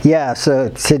Yeah, so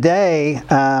today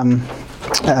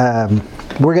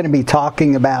we're going to be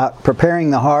talking about preparing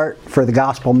the heart for the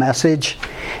gospel message.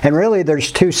 And really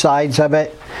there's two sides of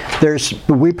it.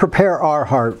 We prepare our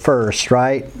heart first,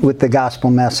 right, with the gospel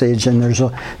message, and there's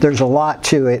a lot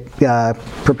to it,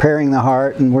 preparing the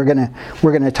heart, and we're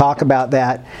gonna talk about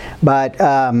that. But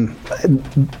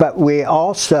we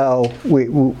also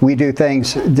we do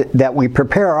things that we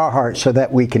prepare our heart so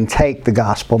that we can take the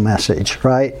gospel message,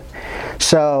 right?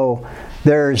 So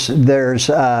there's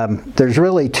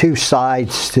really two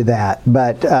sides to that,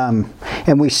 but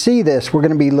and we see this. We're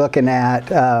going to be looking at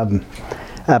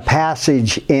a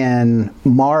passage in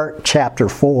Mark chapter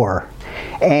 4,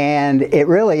 and it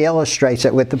really illustrates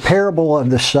it with the parable of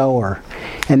the sower.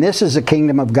 And this is a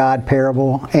kingdom of God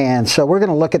parable, and so we're going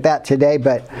to look at that today.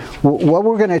 But what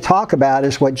we're going to talk about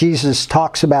is what Jesus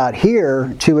talks about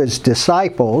here to his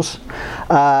disciples.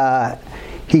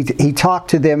 He talked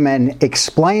to them and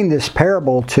explained this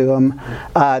parable to them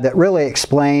that really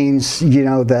explains,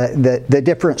 the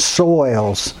different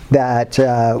soils that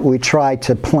we try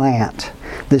to plant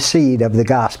the seed of the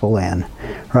gospel in,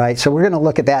 right? So we're going to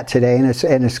look at that today, and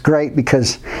it's great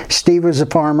because Steve was a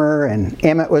farmer and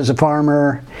Emmett was a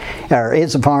farmer, or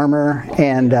is a farmer,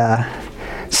 and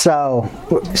So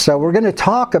we're going to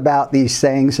talk about these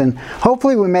things, and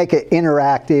hopefully we make it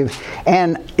interactive.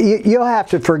 And you'll have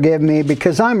to forgive me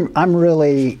because I'm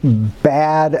really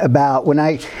bad about when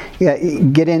I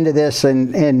get into this,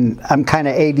 and I'm kind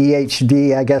of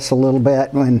ADHD, I guess, a little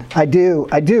bit. When I do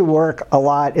work a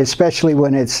lot, especially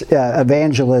when it's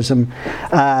evangelism,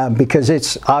 because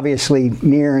it's obviously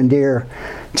near and dear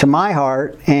to my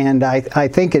heart, and I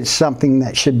think it's something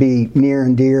that should be near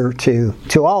and dear to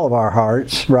all of our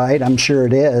hearts, right? I'm sure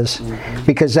it is,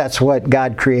 because that's what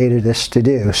God created us to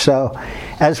do. So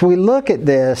as we look at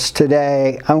this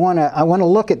today, I want to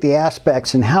look at the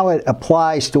aspects and how it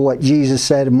applies to what Jesus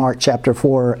said in Mark chapter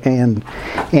 4 and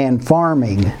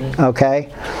farming,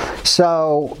 okay?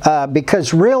 So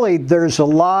because really there's a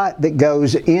lot that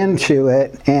goes into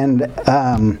it, and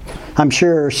I'm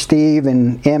sure Steve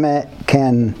and Emmett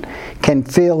can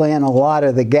fill in a lot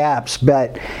of the gaps,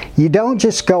 but you don't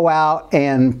just go out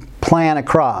and plant a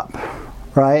crop,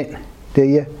 right? Do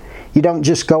you? You don't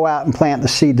just go out and plant the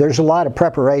seed. There's a lot of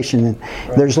preparation, and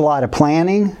there's a lot of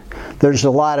planting, there's a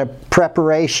lot of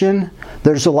preparation,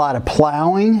 there's a lot of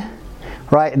plowing,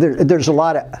 right? There's a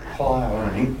lot of...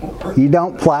 Plowing. You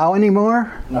don't plow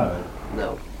anymore? No.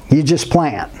 You just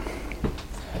plant?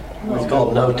 It's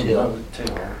called no-till.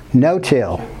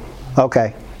 No-till.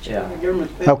 Okay. Yeah.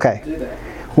 Okay.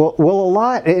 Well, a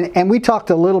lot, and we talked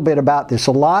a little bit about this,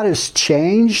 a lot has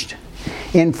changed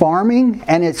in farming,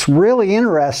 and it's really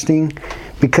interesting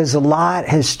because a lot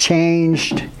has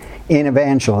changed in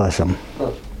evangelism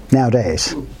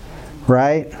nowadays,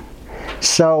 right?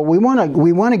 So we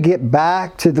want to get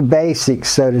back to the basics,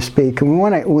 so to speak, and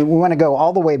we want to go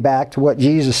all the way back to what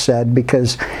Jesus said,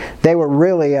 because they were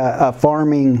really a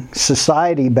farming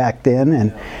society back then,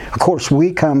 and of course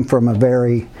we come from a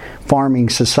very farming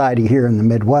society here in the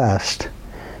Midwest.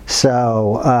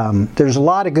 So there's a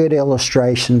lot of good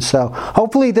illustrations. So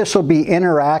hopefully this will be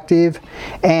interactive,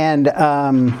 and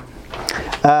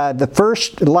the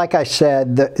first, like I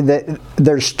said,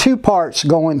 there's two parts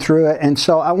going through it, and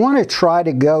so I want to try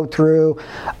to go through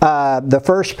the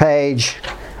first page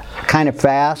kind of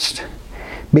fast,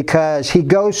 because he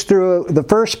goes through, the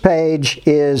first page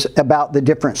is about the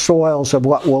different soils of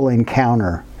what we'll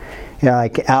encounter,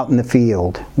 like out in the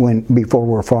field before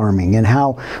we're farming, and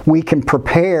how we can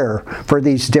prepare for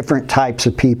these different types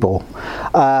of people.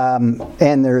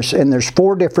 And there's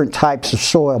 4 different types of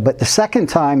soil. But the second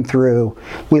time through,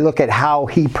 we look at how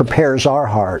he prepares our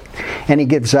heart, and he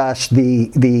gives us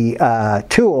the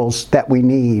tools that we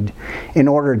need in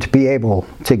order to be able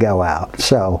to go out.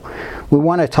 So we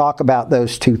want to talk about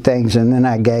those two things, and then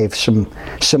I gave some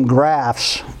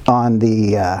graphs on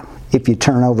the. If you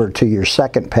turn over to your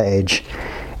second page,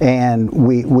 and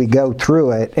we go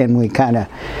through it, and we kind of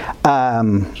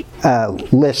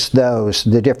list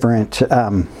the different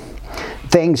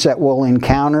things that we'll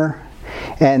encounter,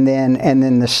 and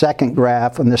then the second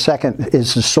graph, and the second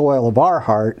is the soil of our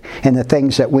heart and the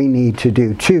things that we need to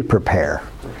do to prepare.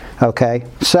 Okay,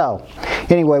 so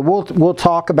anyway, we'll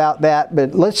talk about that,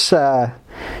 but let's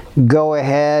go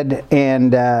ahead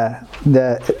and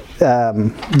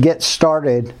get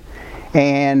started.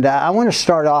 And I want to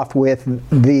start off with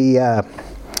the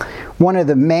one of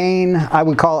the main, I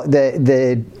would call it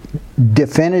the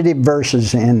definitive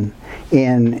verses in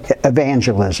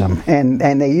evangelism,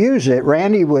 and they use it.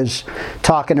 Randy was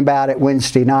talking about it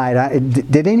Wednesday night.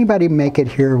 Did anybody make it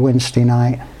here Wednesday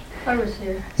night? I was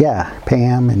here. Yeah,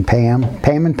 Pam and Pam.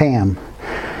 Pam and Pam.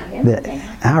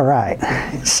 All right.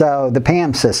 So the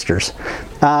Pam sisters.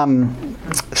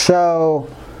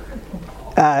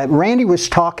 Randy was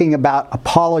talking about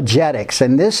apologetics,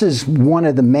 and this is one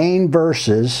of the main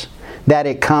verses that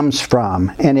it comes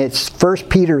from, and it's 1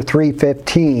 Peter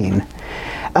 3:15.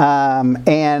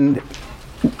 And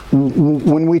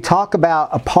when we talk about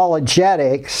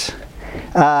apologetics,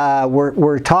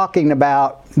 we're talking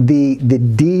about the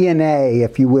DNA,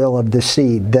 if you will, of the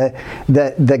seed,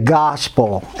 the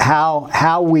gospel,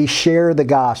 how we share the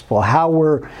gospel, how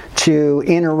we're to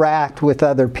interact with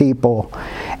other people,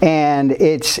 and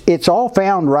it's all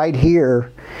found right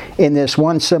here in this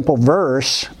one simple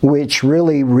verse, which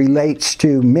really relates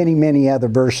to many other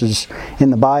verses in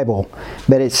the Bible.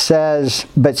 But it says,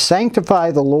 "But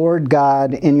sanctify the Lord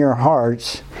God in your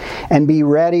hearts, and be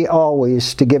ready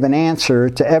always to give an answer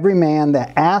to every man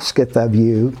that asketh of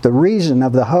you the reason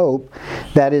of the hope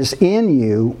that is in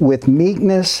you with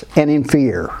meekness and in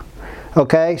fear."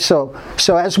 Okay, so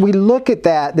as we look at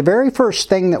that, the very first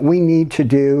thing that we need to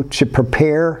do to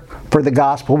prepare for the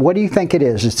gospel, what do you think it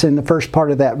is? It's in the first part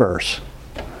of that verse.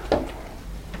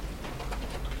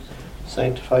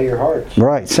 Sanctify your hearts.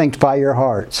 Right, sanctify your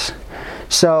hearts.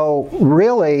 So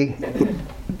really,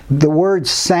 the word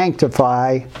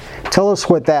sanctify, tell us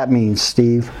what that means,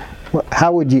 Steve.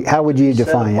 How would you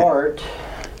define it?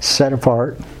 Set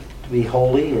apart. To be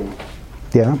holy and...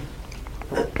 Yeah.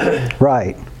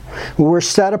 Right. We're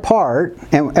set apart,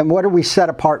 and what are we set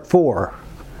apart for?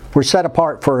 We're set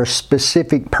apart for a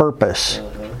specific purpose,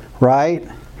 right?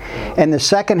 And the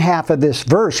second half of this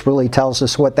verse really tells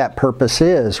us what that purpose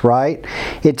is, right?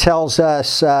 It tells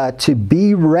us to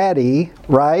be ready,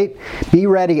 right? Be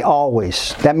ready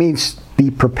always. That means be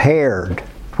prepared,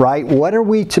 right? What are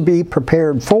we to be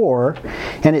prepared for?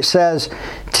 And it says,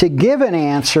 to give an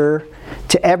answer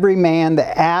to every man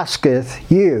that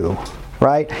asketh you.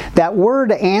 Right? That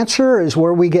word answer is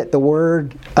where we get the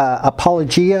word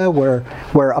apologia, where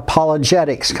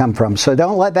apologetics come from. So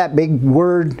don't let that big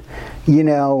word,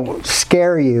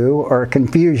 scare you or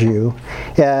confuse you.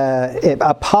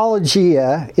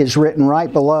 Apologia is written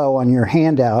right below on your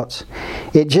handouts.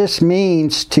 It just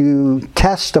means to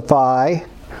testify,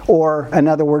 or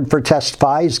another word for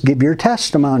testify is give your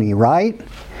testimony, right?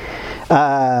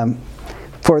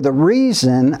 For the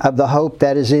reason of the hope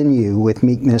that is in you with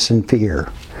meekness and fear,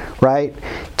 right?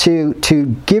 To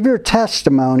give your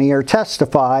testimony or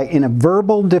testify in a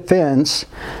verbal defense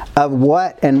of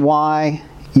what and why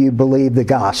you believe the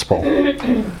gospel.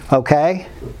 Okay?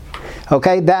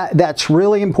 Okay, that's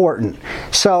really important.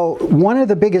 So one of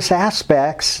the biggest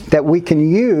aspects that we can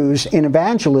use in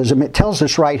evangelism, it tells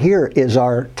us right here, is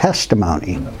our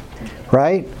testimony,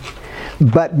 right?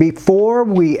 But before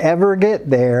we ever get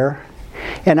there,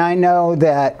 and I know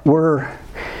that we're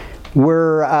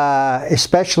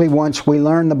especially once we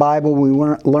learn the Bible, we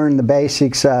learn the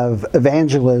basics of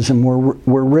evangelism.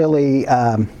 We're really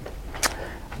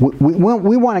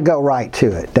we want to go right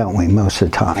to it, don't we? Most of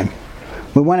the time,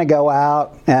 we want to go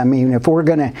out. I mean, if we're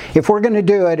gonna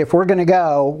do it, if we're gonna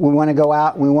go, we want to go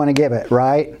out and we want to give it,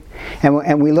 right?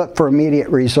 And we look for immediate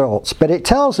results. But it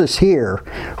tells us here,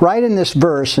 right in this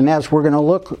verse, and as we're going to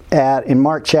look at in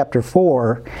Mark chapter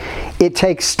 4, it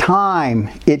takes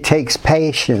time, it takes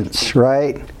patience,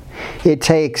 right? It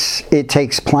takes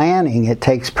planning, it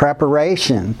takes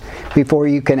preparation before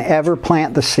you can ever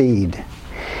plant the seed.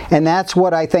 And that's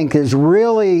what I think is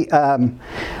really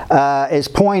is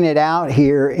pointed out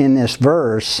here in this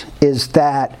verse, is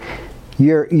that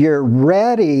you're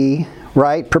ready,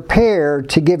 right, prepared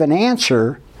to give an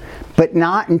answer, but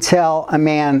not until a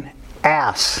man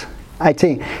asks. I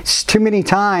think it's too many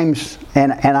times,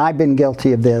 and I've been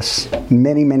guilty of this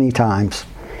many times,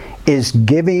 is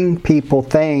giving people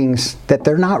things that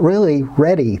they're not really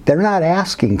ready. They're not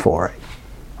asking for it,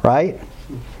 right?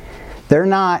 They're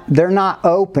not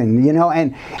open,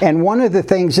 and one of the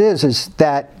things is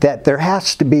that there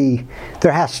has to be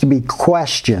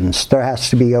questions, there has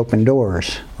to be open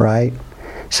doors, right?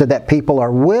 So that people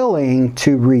are willing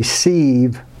to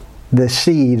receive the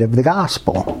seed of the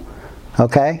gospel.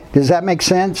 Okay? Does that make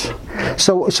sense?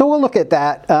 So we'll look at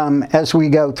that as we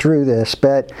go through this.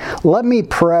 But let me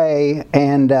pray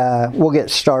and we'll get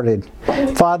started.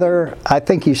 Father, I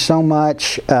thank you so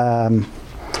much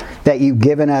that you've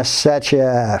given us such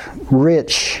a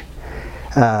rich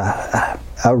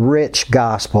a rich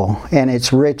gospel, and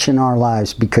it's rich in our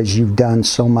lives because you've done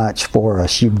so much for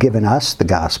us. You've given us the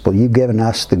gospel. You've given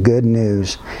us the good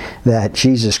news that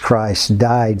Jesus Christ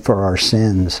died for our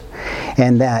sins,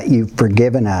 and that you've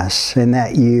forgiven us, and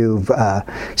that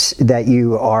that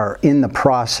you are in the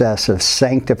process of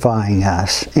sanctifying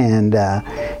us and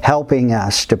helping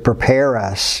us to prepare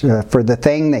us for the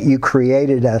thing that you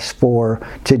created us for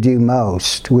to do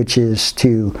most, which is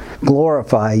to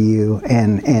glorify you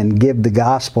and give the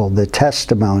gospel, the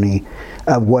testimony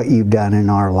of what you've done in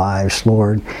our lives,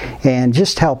 Lord. And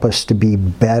just help us to be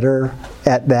better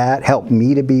at that. Help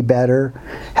me to be better.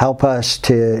 Help us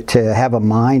to have a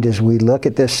mind as we look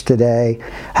at this today,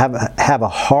 have a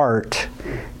heart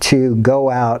to go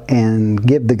out and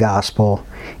give the gospel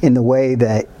in the way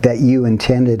that you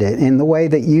intended it, in the way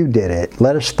that you did it.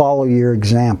 Let us follow your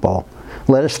example.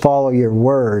 Let us follow your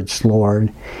words,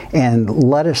 Lord, and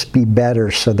let us be better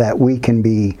so that we can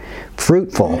be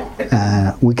fruitful.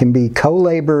 We can be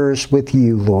co-laborers with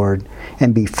you, Lord,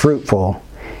 and be fruitful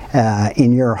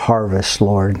in your harvest,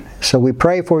 Lord. So we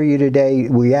pray for you today.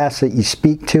 We ask that you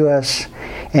speak to us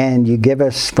and you give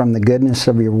us from the goodness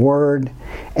of your word,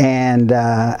 and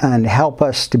help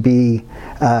us to be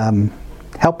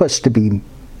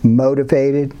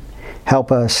motivated.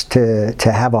 Help us to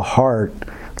have a heart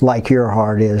like your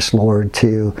heart is, Lord,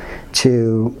 to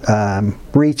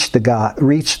reach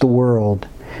the world,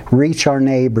 reach our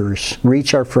neighbors,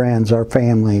 reach our friends, our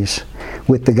families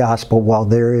with the gospel while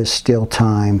there is still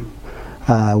time.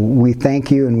 We thank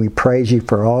you and we praise you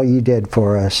for all you did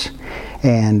for us,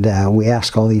 and we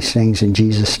ask all these things in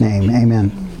Jesus' name.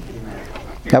 Amen.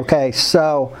 Okay,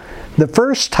 so the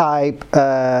first type,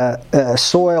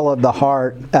 soil of the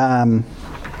heart,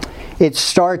 it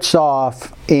starts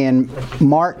off in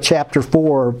Mark chapter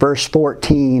 4, verse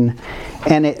 14,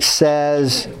 and it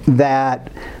says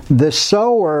that the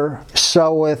sower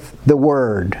soweth the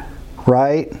word,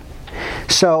 right?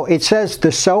 So it says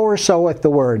the sower soweth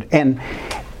the word. And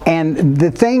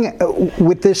the thing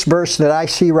with this verse that I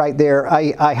see right there,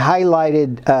 I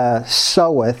highlighted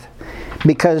soweth,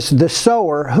 because the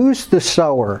sower, who's the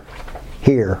sower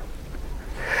here?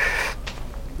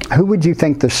 Who would you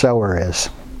think the sower is?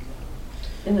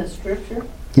 In the scripture?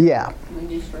 Yeah.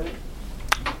 We just read,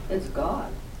 it's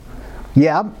God.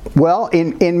 Yeah. Well,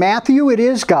 in Matthew it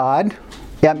is God.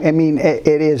 Yeah, I mean, it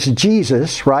is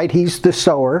Jesus, right? He's the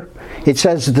sower. It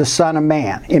says the Son of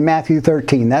Man in Matthew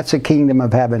 13. That's a kingdom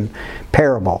of heaven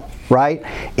parable, right?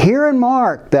 Here in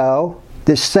Mark, though,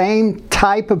 the same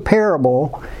type of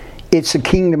parable, it's a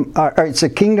kingdom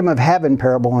of heaven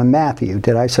parable in Matthew.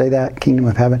 Did I say that? Kingdom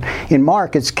of heaven. In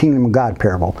Mark, it's kingdom of God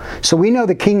parable. So we know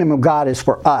the kingdom of God is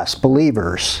for us,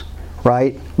 believers,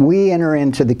 right? We enter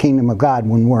into the kingdom of God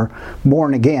when we're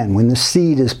born again, when the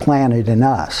seed is planted in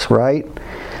us, right?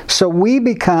 So we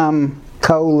become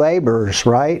co-laborers,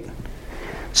 right?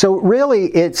 So really,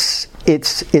 it's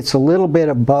a little bit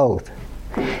of both.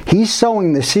 He's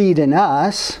sowing the seed in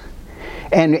us,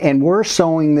 and we're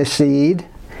sowing the seed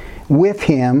with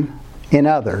him in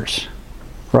others,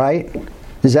 right?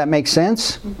 Does that make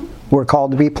sense? Mm-hmm. We're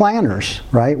called to be planters,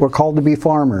 right? We're called to be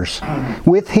farmers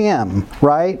with him,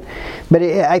 right? But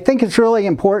I think it's really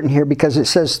important here because it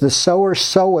says the sower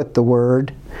soweth the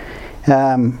word,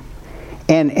 and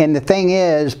the thing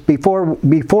is, before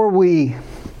we,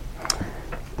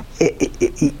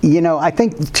 I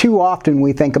think too often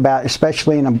we think about,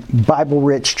 especially in a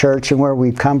Bible-rich church and where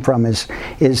we've come from, is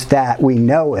that we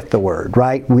knoweth the word,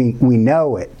 right? We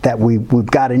know it, that we've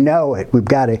got to know it. We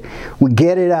get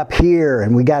it up here,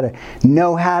 and we got to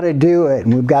know how to do it,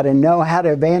 and we've got to know how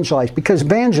to evangelize, because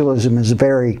evangelism is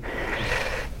very,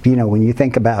 when you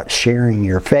think about sharing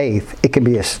your faith, it can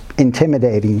be an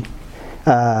intimidating,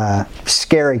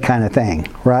 scary kind of thing,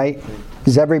 right?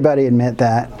 Does everybody admit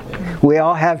that? We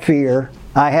all have fear.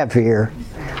 I have fear.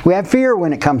 We have fear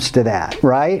when it comes to that,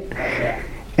 right?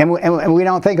 And we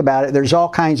don't think about it. There's all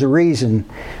kinds of reason.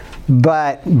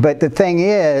 But the thing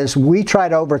is, we try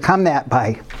to overcome that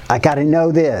by, I got to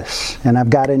know this, and I've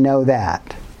got to know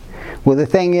that. Well, the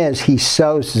thing is, he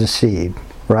sows the seed,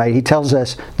 right? He tells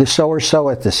us, the sower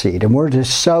soweth the seed. And we're to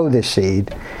sow the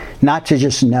seed, not to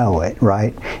just know it,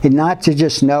 right? And not to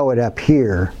just know it up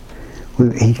here.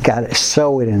 He's got to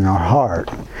sow it in our heart,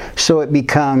 so it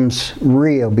becomes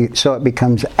real, so it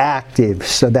becomes active,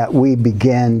 so that we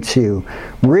begin to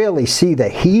really see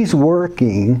that he's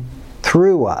working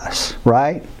through us,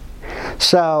 right?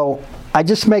 So I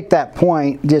just make that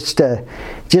point just to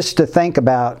think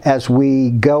about as we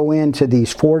go into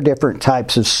these 4 different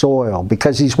types of soil,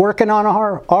 because he's working on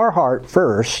our heart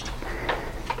first,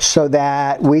 so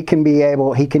that he can be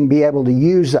able to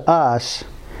use us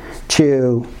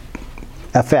to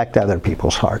affect other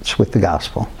people's hearts with the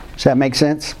gospel. Does that make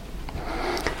sense?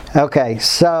 Okay,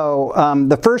 so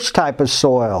the first type of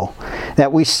soil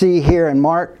that we see here in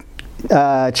Mark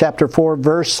chapter 4,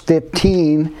 verse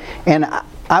 15, and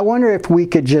I wonder if we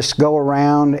could just go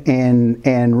around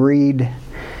and read,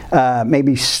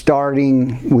 maybe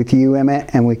starting with you, Emmett,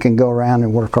 and we can go around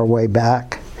and work our way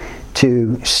back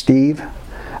to Steve,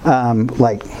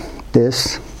 like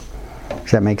this.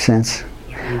 Does that make sense?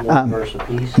 Read one verse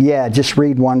apiece. Yeah, just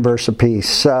read one verse apiece.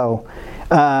 So,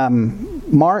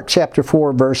 Mark chapter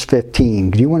 4, verse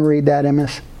 15. Do you want to read that,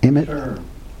 Emmett? Sure.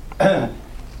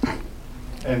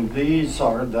 And these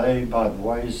are they by the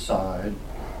wayside,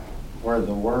 where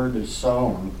the word is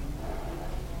sown.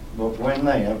 But when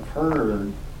they have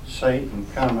heard, Satan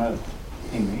cometh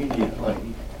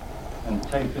immediately, and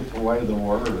taketh away the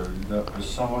word that was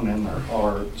sown in their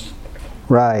hearts.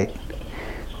 Right.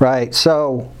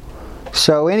 So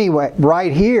anyway,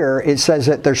 right here it says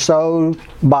that they're sowed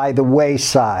by the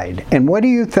wayside. And what do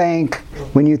you think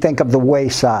when you think of the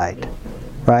wayside?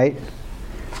 Right?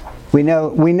 We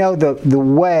know the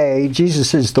way.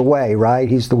 Jesus is the way, right?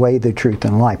 He's the way, the truth,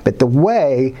 and life. But the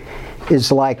way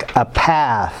is like a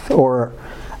path or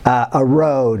a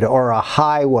road or a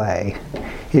highway.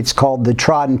 It's called the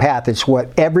trodden path. It's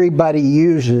what everybody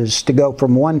uses to go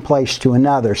from one place to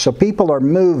another. So people are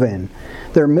moving.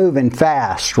 They're moving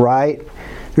fast, right?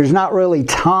 There's not really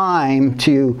time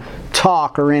to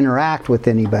talk or interact with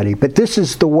anybody. But this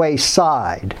is the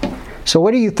wayside. So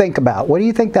what do you think about? What do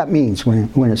you think that means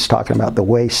when it's talking about the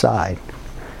wayside?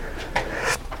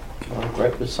 Well,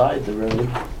 right beside the road.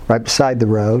 Right beside the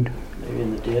road. Maybe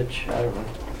in the ditch. I don't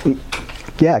know.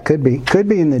 Yeah, it could be. Could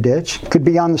be in the ditch. Could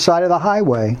be on the side of the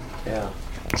highway. Yeah.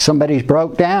 Somebody's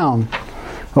broke down.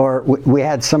 Or we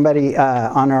had somebody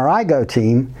on our IGO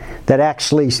team that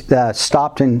actually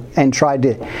stopped and tried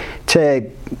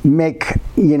to make,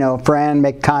 friend,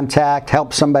 make contact,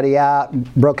 help somebody out,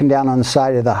 broken down on the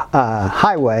side of the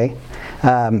highway.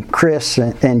 Chris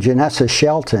and Janessa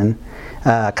Shelton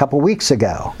a couple weeks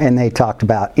ago, and they talked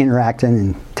about interacting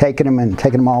and taking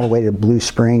them all the way to Blue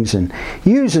Springs and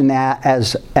using that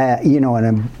as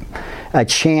a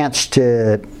chance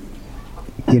to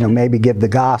maybe give the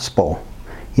gospel.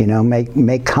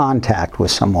 Make contact with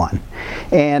someone,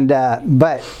 and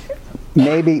but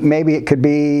maybe it could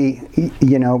be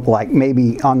like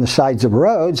maybe on the sides of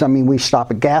roads. I mean, we stop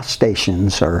at gas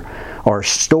stations or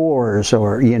stores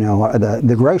or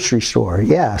the grocery store.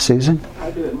 Yeah, Susan. I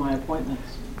do it in my appointments.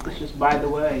 It's just by the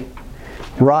way.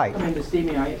 Right. Coming to see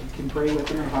me, I can pray with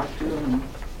them and talk to them.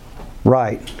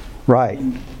 Right.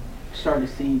 And start a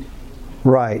seed.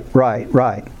 Right.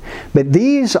 But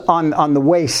these on the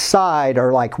wayside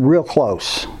are like real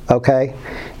close. Okay.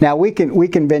 Now we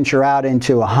can venture out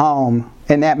into a home,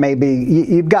 and that may be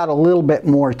you've got a little bit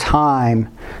more time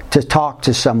to talk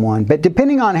to someone. But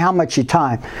depending on how much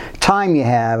time you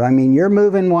have, I mean, you're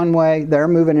moving one way, they're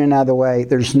moving another way.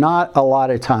 There's not a lot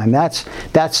of time. That's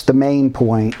the main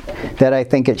point that I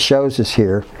think it shows us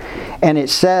here, and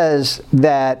it says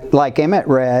that, like Emmett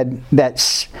read,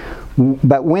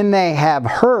 but when they have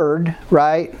heard,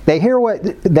 right, they hear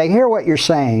what you're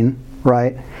saying,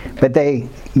 right, but they,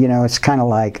 it's kind of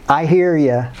like, I hear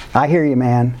you,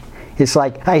 man. It's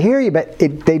like, I hear you, but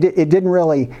it didn't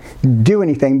really do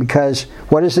anything, because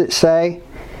what does it say?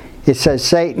 It says,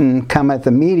 Satan cometh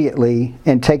immediately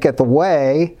and taketh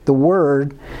away the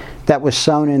word that was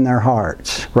sown in their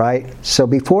hearts, right? So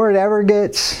before it ever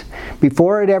gets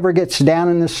down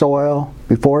in the soil,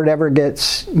 before it ever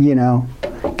gets,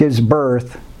 gives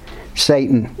birth,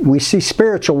 Satan, we see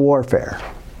spiritual warfare,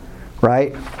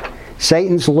 right?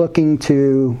 Satan's looking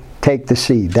to take the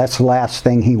seed. That's the last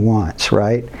thing he wants,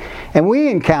 right? And we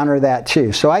encounter that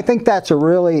too. So I think that's a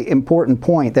really important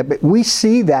point, that we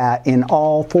see that in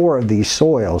all four of these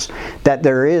soils, that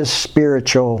there is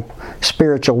spiritual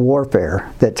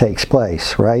warfare that takes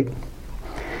place, right?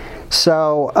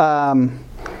 So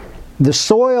the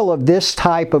soil of this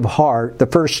type of heart, the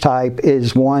first type,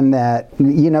 is one that,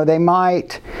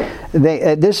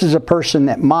 this is a person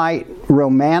that might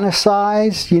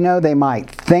romanticize, they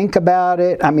might think about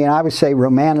it. I mean, I would say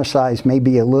romanticize may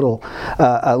be a little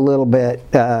bit,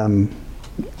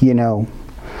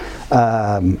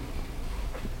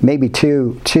 maybe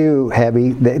too heavy.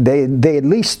 They at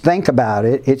least think about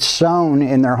it. It's sown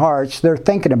in their hearts. They're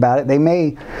thinking about it. They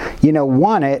may,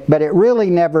 want it, but it really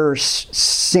never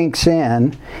sinks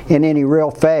in any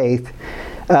real faith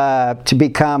to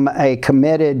become a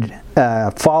committed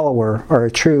follower or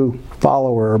a true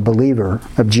follower or believer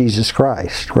of Jesus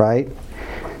Christ, right?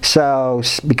 So,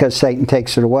 because Satan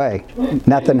takes it away,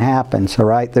 nothing happens, all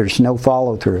right? There's no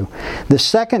follow through. The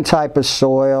second type of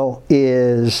soil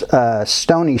is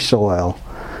stony soil,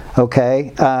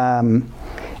 okay?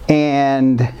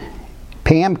 And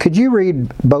Pam, could you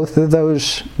read both of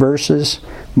those verses,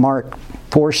 Mark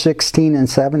 4:16 and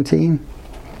 17?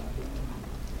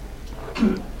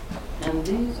 And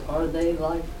these are they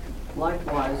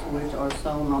likewise which are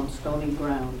sown on stony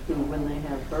ground, who when they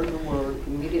have heard the word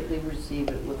immediately receive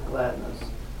it with gladness,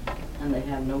 and they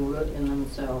have no root in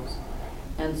themselves,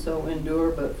 and so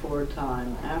endure but for a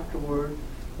time. Afterward,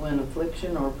 when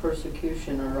affliction or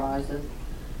persecution ariseth,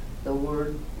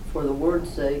 for the word's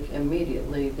sake,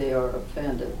 immediately they are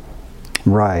offended.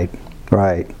 Right.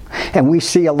 And we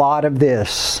see a lot of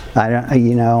this.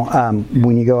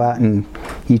 When you go out and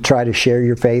you try to share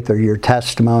your faith or your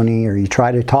testimony, or you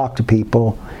try to talk to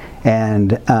people,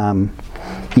 and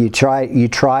you try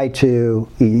to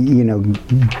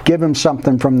give them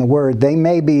something from the Word. They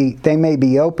may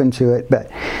be open to it, but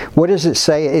what does it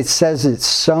say? It says it's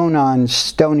sown on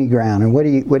stony ground. And what do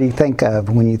you think of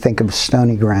when you think of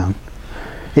stony ground?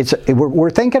 We're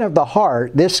thinking of the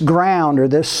heart. This ground or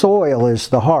this soil is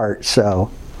the heart.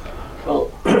 So, Well,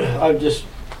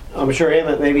 I'm sure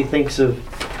Emmett maybe thinks of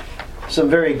some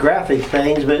very graphic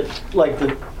things, but like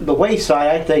the wayside,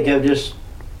 I think of just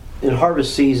in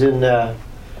harvest season.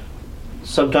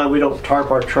 Sometimes we don't tarp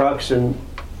our trucks, and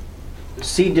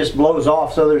seed just blows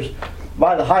off. So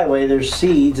by the highway there's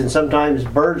seeds, and sometimes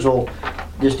birds will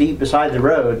just eat beside the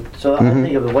road. So I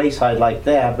think of the wayside like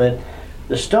that. But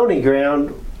the stony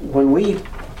ground, when we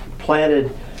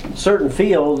planted certain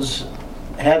fields,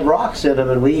 had rocks in them,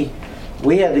 and we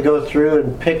had to go through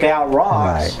and pick out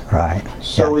rocks. Right.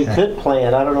 So we could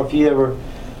plant. I don't know if you ever.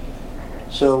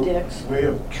 So Sticks. We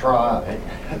have tried.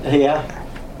 yeah,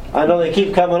 I know they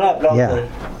keep coming up, don't Yeah,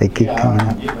 they keep coming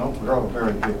up. You don't grow a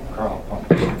very good crop on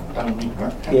stony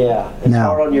ground. they? Yeah, it's No,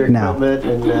 hard on your no. equipment,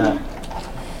 and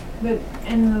But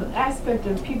in the aspect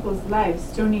of people's lives,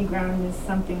 stony ground is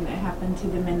something that happened to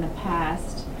them in the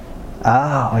past.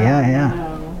 Oh,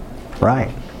 yeah.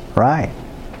 Right.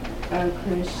 A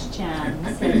Christian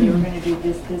said they were going to do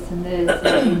this, and this,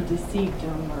 and they deceived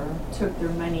them or took their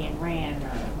money and ran.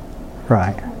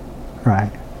 Right.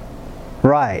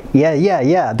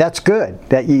 Yeah. That's good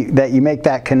that you make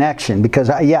that connection, because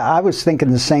I was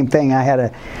thinking the same thing. I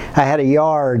had a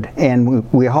yard, and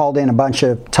we hauled in a bunch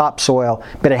of topsoil,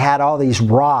 but it had all these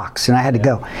rocks, and I had to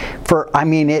go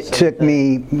it took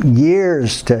me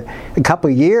a couple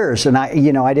of years, and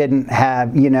I didn't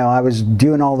have, I was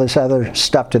doing all this other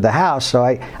stuff to the house, so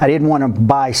I didn't want to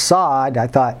buy sod. I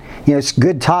thought, it's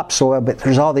good topsoil, but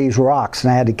there's all these rocks,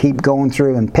 and I had to keep going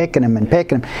through and picking them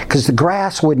because the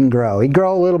grass wouldn't grow. It'd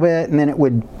grow a little bit, and then it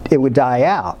would die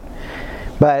out.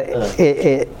 But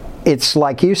it's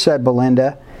like you said,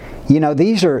 Belinda.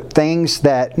 These are things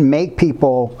that make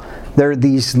people. They're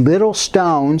these little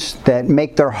stones that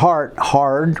make their heart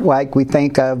hard, like we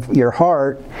think of your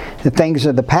heart. The things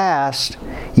of the past,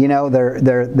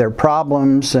 their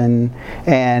problems and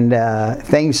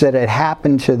things that had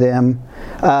happened to them,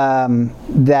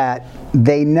 that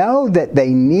they know that they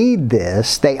need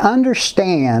this. They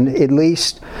understand, at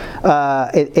least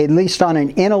on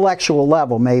an intellectual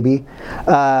level, maybe,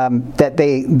 that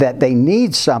they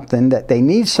need something. That they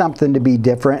need something to be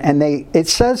different. And it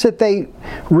says that they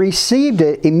received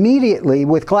it immediately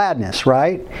with gladness,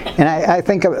 right? And I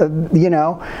think,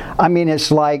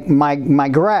 it's like my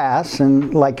grass,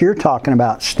 and like you're talking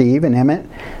about, Steve and Emmett,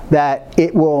 that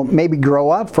it will maybe grow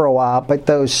up for a while, but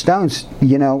those stones,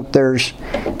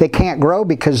 they can't grow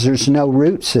because there's no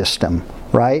root system,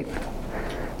 right?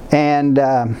 And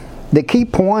the key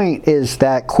point is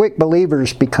that quick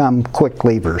believers become quick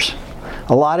leavers.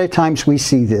 A lot of times we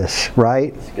see this,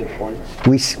 right? that's a good point.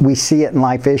 We see it in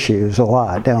life issues a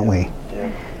lot, don't we?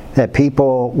 Yeah. That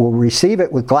people will receive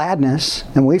it with gladness,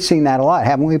 and we've seen that a lot,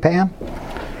 haven't we, Pam?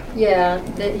 Yeah,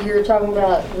 that you're talking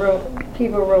about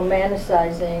people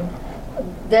romanticizing.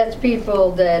 That's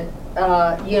people that,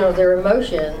 their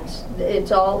emotions.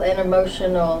 It's all an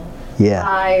emotional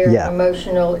high or an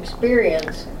emotional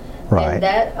experience. Right. And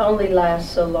that only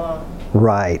lasts so long.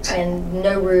 Right. And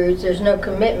no roots, there's no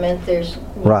commitment, there's,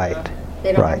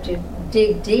 they don't have to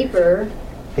dig deeper,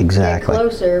 get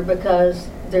closer, because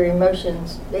their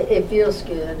emotions, it feels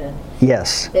good, and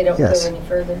they don't go any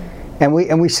further. And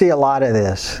we see a lot of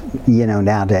this,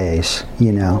 nowadays,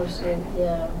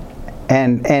 Yeah.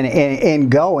 And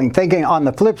thinking on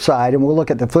the flip side, and we'll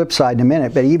look at the flip side in a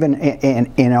minute, but even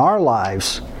in our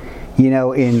lives,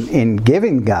 in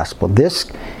giving the gospel,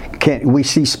 this we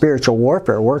see spiritual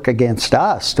warfare work against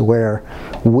us to where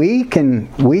we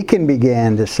can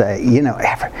begin to say,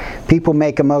 people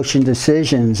make emotion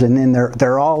decisions and then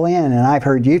they're all in. And I've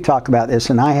heard you talk about this,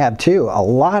 and I have too. A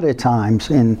lot of times,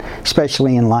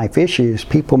 especially in life issues,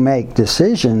 people make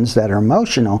decisions that are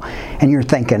emotional, and you're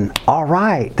thinking, all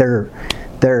right, they're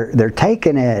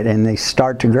taking it, and they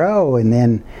start to grow, and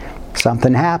then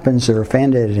something happens, they're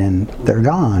offended, and they're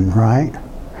gone, right?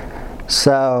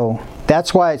 So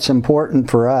that's why it's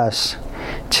important for us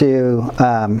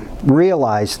to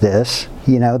realize this.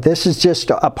 This is just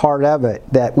a part of it,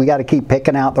 that we got to keep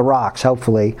picking out the rocks.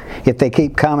 Hopefully, if they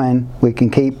keep coming, we can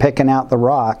keep picking out the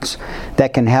rocks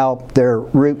that can help their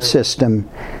root system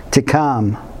to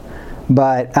come.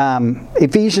 But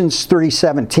Ephesians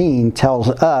 3:17 tells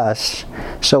us,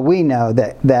 so we know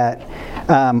that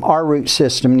our root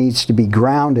system needs to be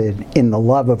grounded in the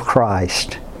love of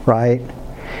Christ, right?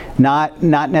 Not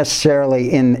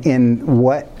necessarily in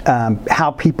what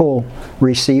how people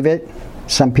receive it.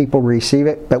 Some people receive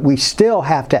it, but we still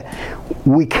have to.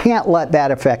 We can't let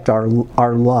that affect our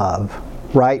love,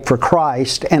 right, for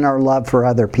Christ, and our love for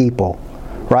other people,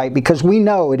 right? Because we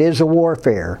know it is a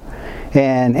warfare.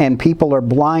 And people are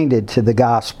blinded to the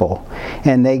gospel,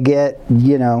 and they get,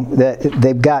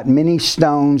 they've got many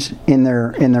stones in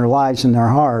their lives and their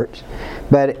hearts.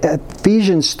 But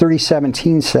Ephesians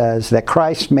 3:17 says that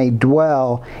Christ may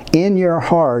dwell in your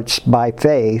hearts by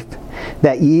faith,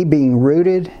 that ye being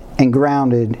rooted and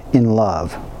grounded in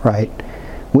love. Right?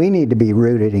 We need to be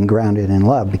rooted and grounded in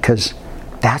love, because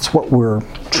that's what we're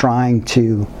trying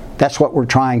to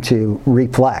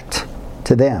reflect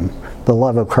to them. The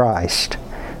love of Christ,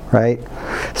 right?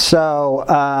 So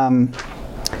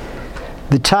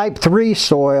the type 3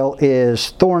 soil is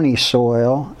thorny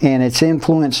soil, and it's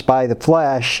influenced by the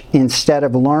flesh instead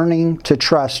of learning to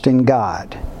trust in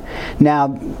God.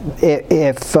 Now,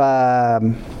 if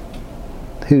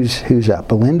who's up?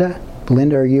 Belinda,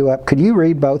 are you up? Could you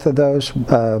read both of those,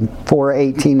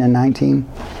 4:18 and 19?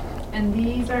 And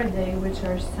these are they which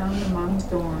are sown among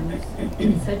thorns,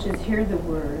 such as hear the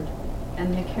word,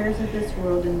 and the cares of this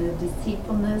world, and the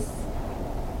deceitfulness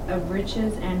of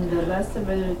riches, and the lust of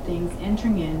other things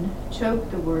entering in,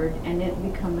 choke the word, and it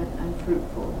becometh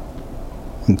unfruitful.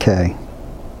 Okay.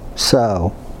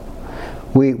 So,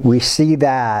 we see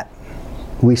that.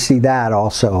 We see that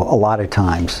also a lot of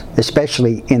times,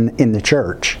 especially in the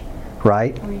church,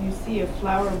 right? Where you see a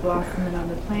flower blossoming on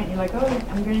the plant, you're like, oh,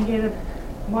 I'm going to get a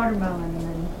watermelon, and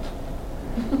then...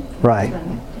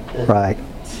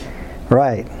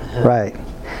 Right.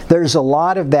 There's a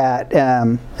lot of that.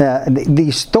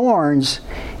 These thorns,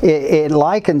 it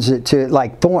likens it to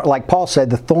like Paul said,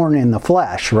 the thorn in the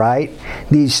flesh, right?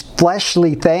 These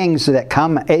fleshly things that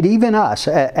come at even us,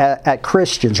 at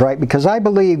Christians, right? Because I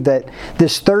believe that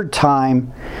this third type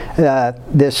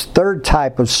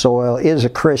of soil is a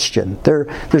Christian.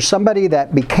 There's somebody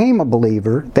that became a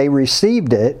believer, they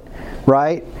received it,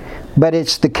 right? But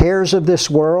it's the cares of this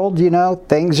world,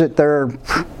 things that they're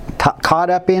caught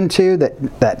up into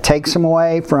that takes them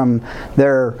away from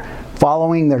their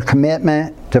following their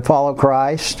commitment to follow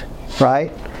Christ,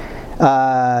 right?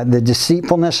 The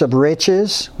deceitfulness of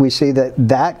riches, we see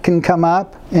that can come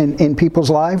up in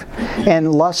people's life,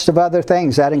 and lust of other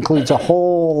things. That includes a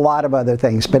whole lot of other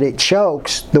things, but it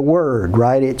chokes the word,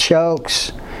 right? It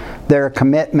chokes their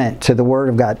commitment to the Word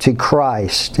of God, to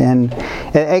Christ. And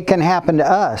it can happen to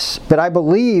us. But I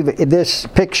believe this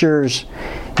pictures,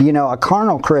 a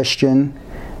carnal Christian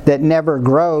that never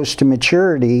grows to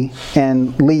maturity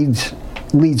and leads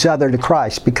other to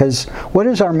Christ. Because what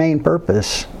is our main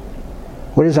purpose?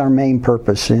 What is our main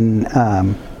purpose in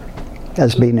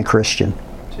as being a Christian?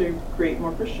 To create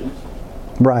more Christians.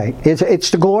 Right. It's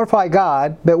to glorify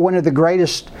God, but one of the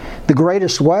greatest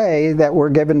way that we're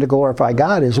given to glorify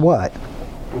God is what?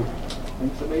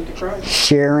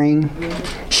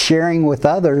 Sharing with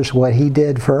others what He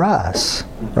did for us.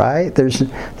 Right?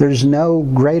 There's no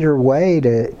greater way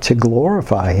to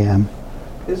glorify Him.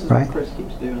 This is right? what Chris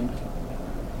keeps doing.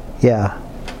 Yeah.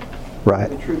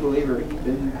 Right. As a true believer, he's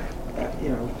been,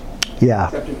 yeah.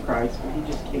 accepted Christ, but he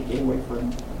just can't get away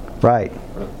from right.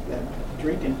 that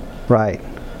drinking. Right.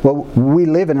 Well, we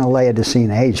live in a Laodicean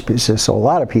age, so a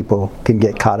lot of people can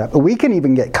get caught up. We can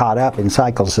even get caught up in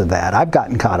cycles of that. I've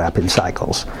gotten caught up in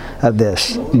cycles of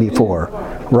this before,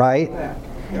 right?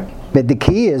 But the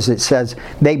key is, it says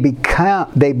they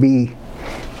becometh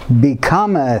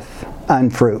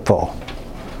unfruitful,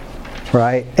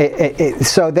 right?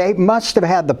 So they must have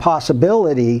had the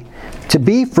possibility to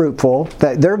be fruitful.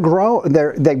 That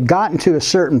they've gotten to a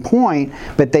certain point,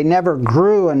 but they never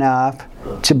grew enough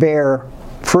to bear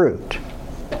fruit.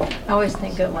 I always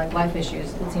think of like life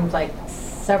issues. It seems like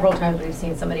several times we've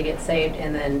seen somebody get saved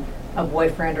and then a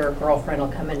boyfriend or a girlfriend will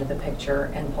come into the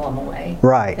picture and pull them away.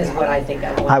 Right. Is what I think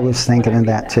of. I was thinking of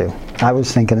that too. I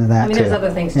was thinking of that I mean, too. there's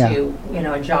other things Yeah. too. You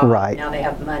know, a job. Right. Now they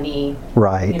have money.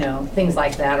 Right. You know, things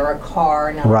like that, or a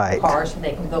car. Now they Right. have a car, so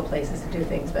they can go places to do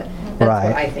things. But that's Right.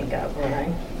 what I think of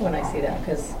when I see that,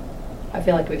 because I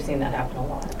feel like we've seen that happen a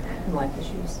lot in life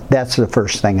issues. That's the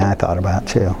first thing I thought about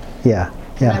too. Yeah.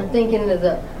 Yeah. I'm thinking of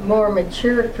the more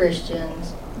mature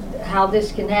Christians, how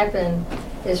this can happen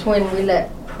is when we let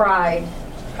pride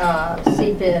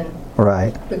seep in,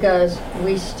 Right. because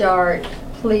we start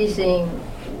pleasing,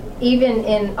 even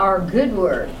in our good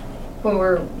work, when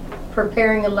we're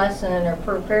preparing a lesson or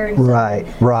preparing something. Right.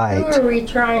 Right. Who are we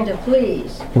trying to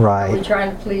please? Are we Right.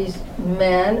 trying to please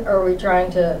men, or are we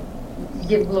trying to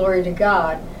give glory to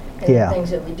God in Yeah. the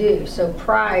things that we do? So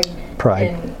pride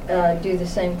Pride. can do the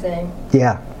same thing.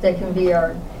 Yeah. That can be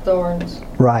our thorns.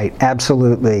 Right.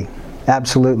 Absolutely.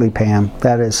 Absolutely, Pam.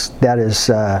 That is.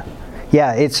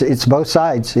 Yeah, it's both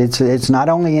sides. It's not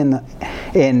only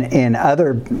in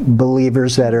other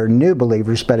believers that are new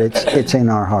believers, but it's in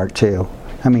our heart too.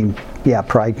 I mean, yeah,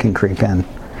 pride can creep in.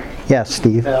 Yeah,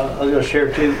 Steve. I was going to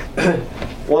share too.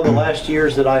 One of the last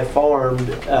years that I farmed,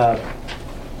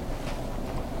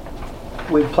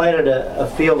 we planted a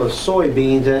field of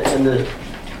soybeans, and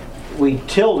we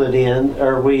tilled it in,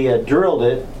 or we drilled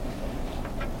it,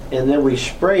 and then we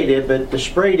sprayed it, but the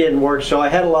spray didn't work, so I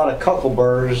had a lot of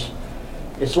cuckleburs.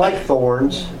 It's like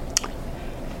thorns.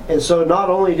 And so not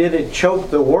only did it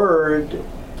choke the word,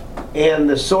 and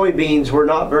the soybeans were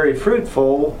not very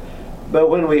fruitful, but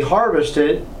when we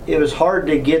harvested, it was hard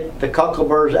to get the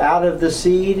cuckleburs out of the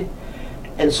seed.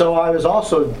 And so I was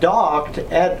also docked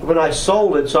when I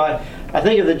sold it. So I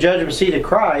think of the judgment seat of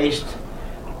Christ,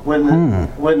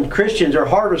 when Christians are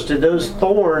harvested, those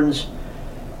thorns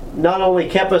not only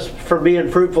kept us from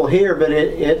being fruitful here, but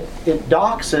it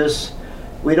docks us.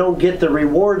 We don't get the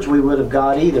rewards we would have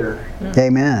got either.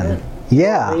 Amen.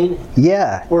 Yeah. I mean,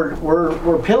 yeah.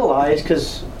 We're penalized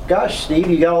because, gosh, Steve,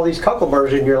 you got all these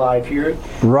cuckleburs in your life. You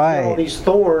got all these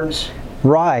thorns.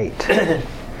 Right.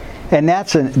 And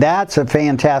that's a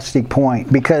fantastic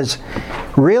point, because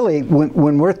really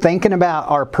when we're thinking about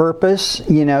our purpose,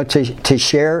 you know, to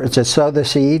share, to sow the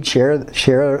seed,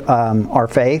 share our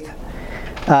faith,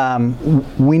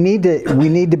 we need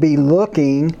to be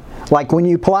looking, like when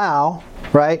you plow,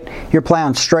 right? You're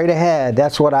plowing straight ahead.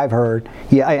 That's what I've heard.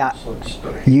 Yeah,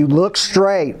 you look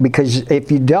straight, because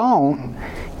if you don't,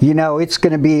 you know, it's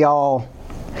going to be all.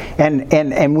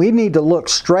 And we need to look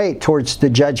straight towards the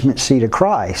judgment seat of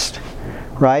Christ,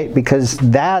 right? Because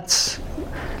that's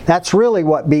really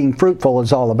what being fruitful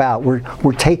is all about.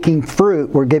 We're taking fruit.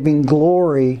 We're giving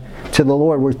glory to the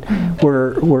Lord.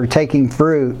 We're taking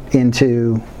fruit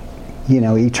into, you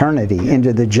know, eternity,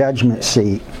 into the judgment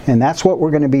seat, and that's what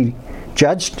we're going to be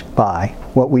judged by.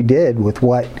 What we did with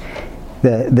what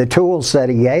the tools that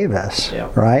He gave us,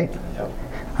 right?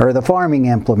 Or the farming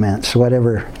implements,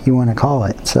 whatever you want to call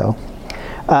it. So,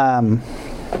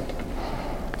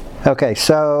 okay,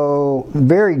 so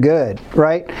very good,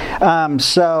 right?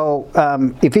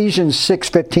 Ephesians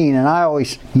 6:15, and I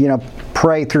always, you know,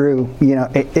 pray through. You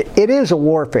know, it is a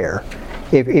warfare.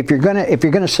 If you're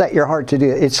gonna set your heart to do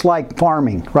it, it's like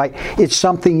farming, right? It's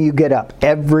something you get up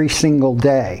every single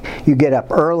day. You get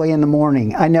up early in the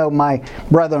morning. I know my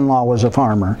brother-in-law was a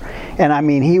farmer, and I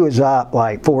mean, he was up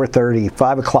like 4:30,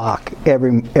 5 o'clock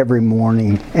every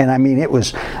morning, and I mean, it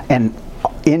was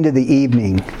into the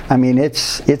evening. I mean,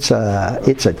 it's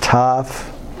a tough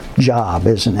job,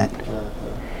 isn't it?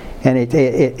 And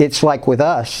it's like with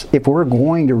us, if we're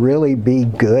going to really be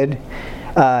good.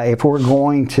 If we're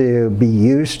going to be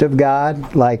used of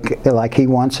God like He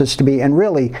wants us to be, and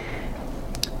really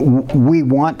we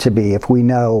want to be, if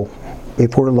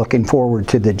we're looking forward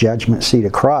to the judgment seat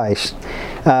of Christ,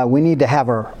 we need to have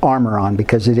our armor on,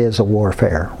 because it is a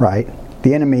warfare, right?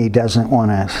 The enemy doesn't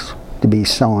want us to be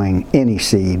sowing any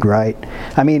seed, right?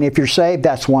 I mean, if you're saved,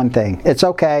 that's one thing. It's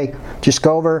okay. Just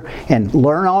go over and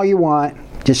learn all you want.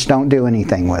 Just don't do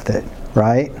anything with it,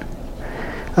 right?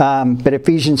 But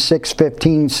Ephesians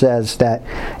 6:15 says that,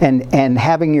 and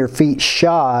having your feet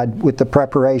shod with the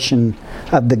preparation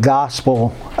of the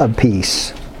gospel of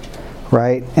peace,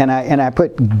 right? And I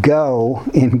put go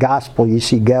in gospel. You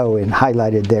see go in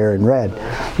highlighted there in red,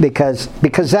 because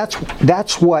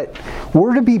that's what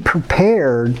we're to be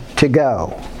prepared to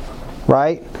go,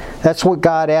 right? That's what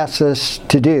God asks us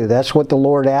to do. That's what the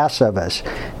Lord asks of us,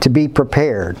 to be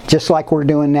prepared, just like we're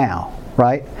doing now.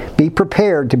 right? Be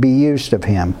prepared to be used of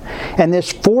Him. And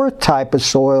this fourth type of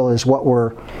soil is what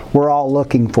we're all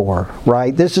looking for,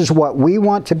 right? This is what we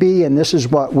want to be, and this is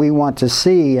what we want to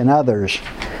see in others,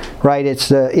 right? It's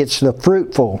the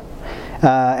fruitful,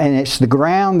 and it's the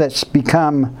ground that's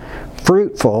become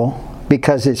fruitful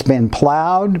because it's been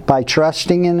plowed by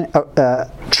building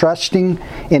a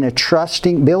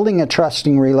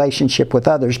trusting relationship with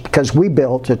others, because we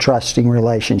built a trusting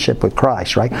relationship with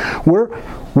Christ, right?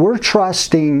 We're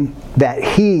trusting that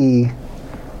He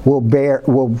will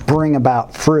bring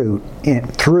about fruit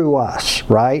through us,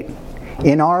 right?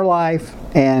 In our life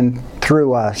and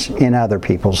through us in other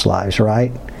people's lives,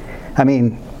 right? I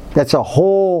mean, that's a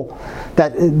whole.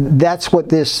 That's what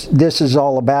this is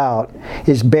all about,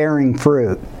 is bearing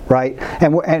fruit, right?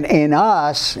 And in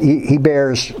us, he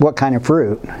bears what kind of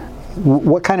fruit?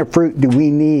 What kind of fruit do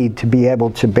we need to be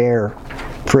able to bear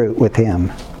fruit with Him?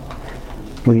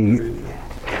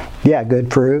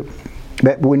 Good fruit.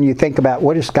 But when you think about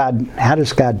how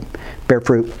does God bear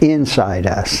fruit inside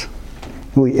us?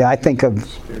 I think of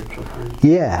Spiritual fruit.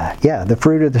 the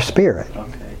fruit of the Spirit.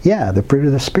 Okay. Yeah, the fruit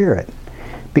of the Spirit.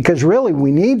 Because really,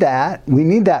 we need that. We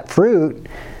need that fruit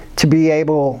to be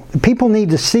able. People need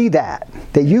to see that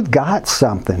you've got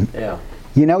something. Yeah.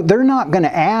 You know, they're not going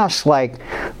to ask like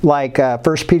 1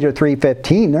 Peter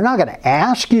 3:15. They're not going to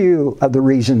ask you of the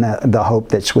reason the hope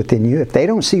that's within you if they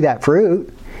don't see that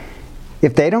fruit.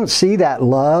 If they don't see that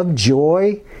love,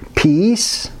 joy,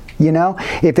 peace. You know,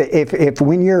 if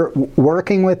when you're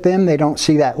working with them, they don't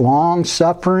see that long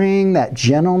suffering, that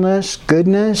gentleness,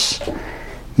 goodness.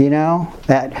 You know,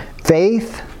 that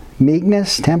faith,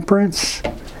 meekness, temperance,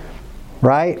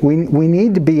 right? We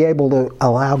need to be able to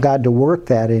allow God to work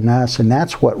that in us, and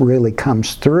that's what really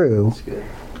comes through,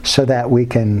 so that we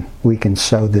can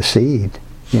sow the seed.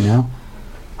 You know,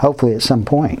 hopefully at some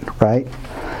point, right?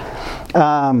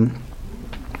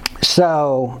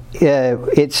 So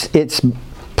it's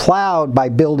plowed by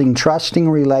building trusting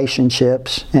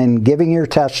relationships and giving your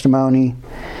testimony.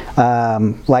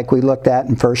 Like we looked at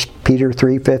in 1 Peter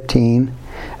 3:15,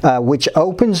 which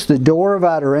opens the door of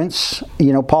utterance.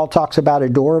 You know, Paul talks about a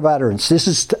door of utterance. This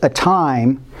is a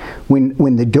time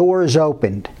when the door is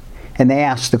opened and they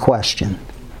ask the question,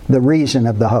 the reason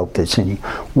of the hope that's in you.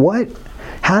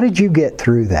 How did you get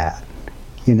through that?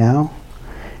 You know?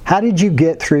 How did you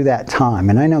get through that time?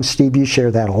 And I know, Steve, you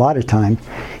share that a lot of time,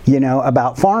 you know,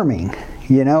 about farming,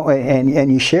 you know,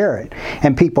 and you share it.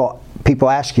 And people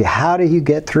ask you, how do you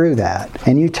get through that?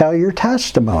 And you tell your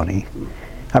testimony.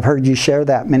 I've heard you share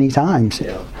that many times.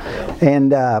 Yeah.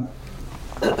 And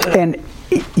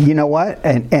you know what?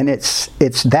 And it's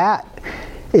that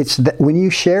when you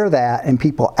share that and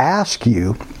people ask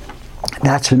you,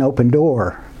 that's an open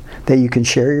door that you can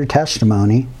share your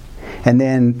testimony, and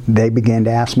then they begin to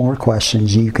ask more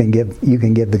questions. You can give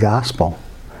the gospel.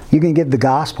 You can give the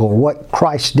gospel, what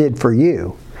Christ did for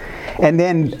you. And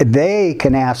then they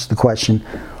can ask the question,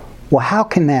 well, how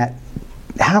can that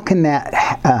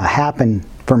happen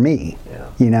for me? Yeah.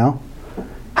 You know,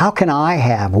 how can I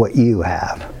have what you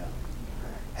have?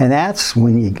 And that's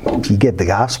when you give the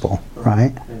gospel,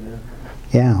 right? Amen.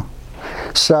 Yeah.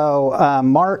 So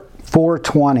Mark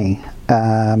 4:20.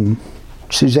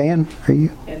 Suzanne, are you?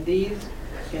 And these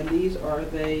are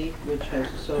they which are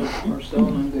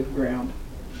sown on good ground,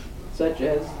 such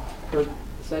as heard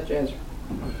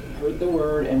the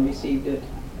word and received it,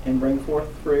 and bring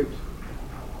forth fruit,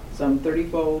 some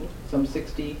 30-fold, some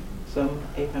 60, some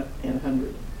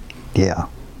 100. Yeah,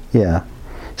 yeah.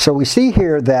 So we see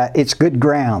here that it's good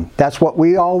ground. That's what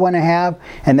we all want to have,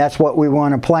 and that's what we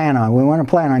want to plan on. We want to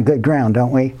plan on good ground,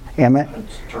 don't we, Emmett?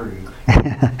 That's true.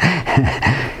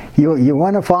 You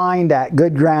want to find that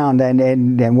good ground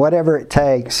and whatever it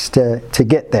takes to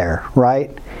get there,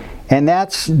 right? And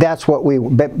that's what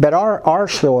but our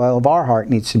soil of our heart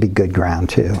needs to be good ground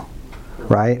too,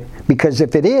 right? Because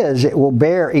if it is, it will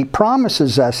bear. He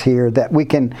promises us here that we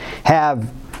can have,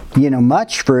 you know,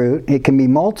 much fruit. It can be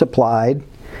multiplied,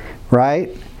 right?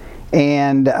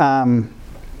 And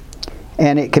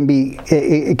it can be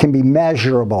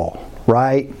measurable.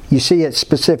 Right? You see it's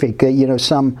specific. You know,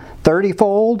 some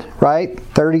 30-fold, right?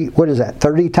 30, what is that?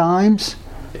 30 times?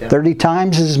 Yeah. 30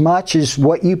 times as much as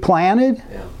what you planted?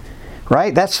 Yeah.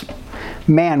 Right? That's,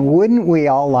 man, wouldn't we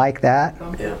all like that?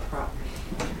 Yeah.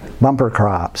 Bumper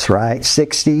crops, right?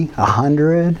 60,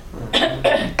 100.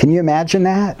 Can you imagine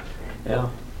that? Yeah.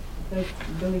 That's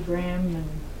Billy Graham and...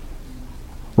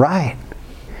 Right.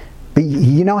 But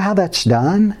you know how that's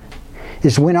done?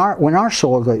 Is when our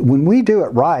soil, when we do it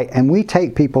right and we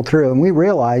take people through and we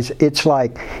realize it's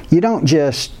like, you don't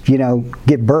just, you know,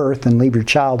 give birth and leave your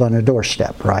child on a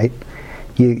doorstep, right?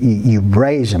 You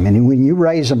raise them, and when you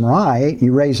raise them right,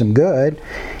 you raise them good,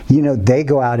 they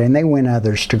go out and they win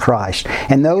others to Christ.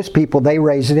 And those people, they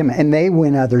raise them and they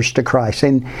win others to Christ.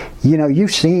 And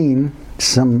you've seen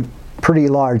some pretty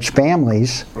large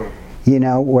families,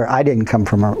 where I didn't come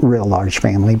from a real large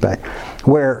family, but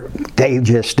where they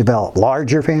just develop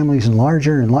larger families and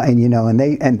larger and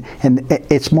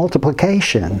it's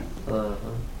multiplication,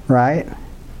 right?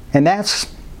 And that's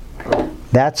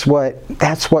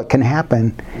what can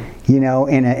happen, in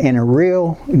a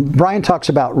real. Brian talks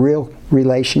about real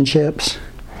relationships.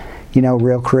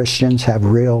 Real Christians have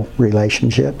real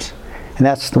relationships, and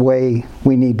that's the way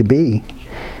we need to be.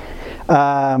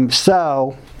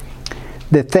 So,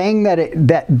 the thing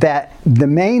the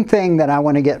main thing that I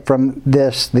want to get from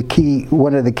this,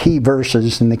 one of the key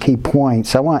verses and the key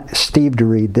points, I want Steve to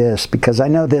read this, because I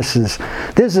know this is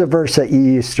a verse that you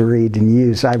used to read and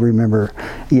use. I remember,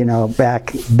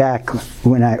 back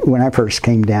when I first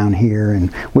came down here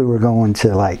and we were going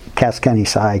to like Cass County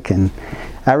Psych, and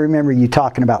I remember you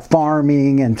talking about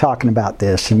farming and talking about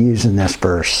this and using this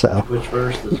verse. So, which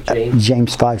verse is James?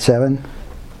 James 5:7.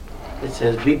 It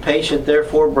says, "Be patient,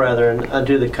 therefore, brethren,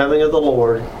 unto the coming of the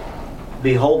Lord.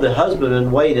 Behold, the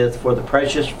husbandman waiteth for the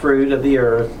precious fruit of the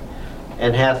earth,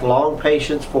 and hath long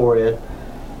patience for it,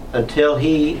 until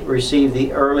he receive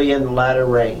the early and latter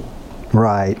rain."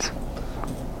 Right.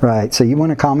 So you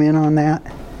want to comment on that?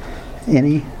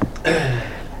 Any?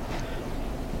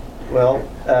 Well,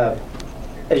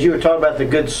 as you were talking about the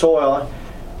good soil,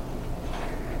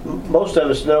 most of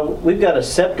us know we've got a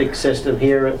septic system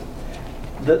here.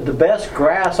 The best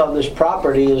grass on this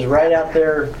property is right out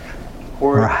there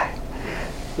where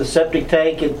the septic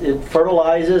tank, it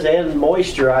fertilizes and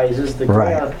moisturizes the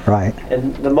ground. Right.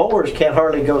 And the mowers can't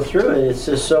hardly go through it. It's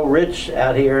just so rich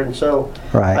out here. And so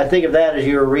I think of that as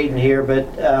you were reading here. But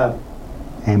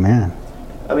Amen.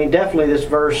 I mean, definitely this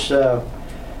verse, the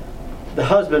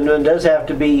husbandman does have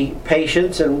to be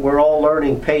patient, and we're all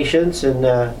learning patience. And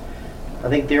I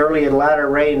think the early and latter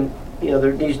rain,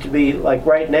 there needs to be, like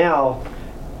right now,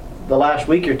 the last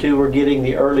week or two, we're getting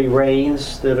the early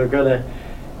rains that are going to,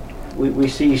 we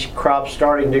see crops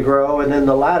starting to grow, and then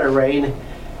the latter rain.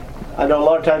 I know a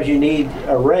lot of times you need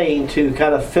a rain to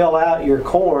kind of fill out your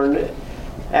corn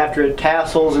after it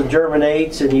tassels and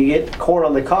germinates and you get corn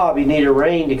on the cob. You need a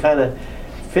rain to kind of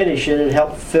finish it and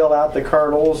help fill out the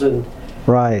kernels. And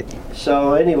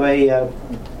so anyway,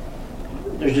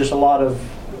 there's just a lot of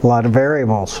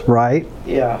variables, right?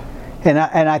 Yeah. And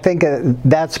I think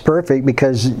that's perfect,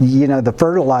 because the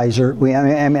fertilizer.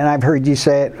 I mean I've heard you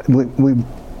say it. We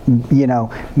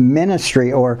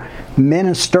ministry or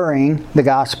ministering the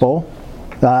gospel.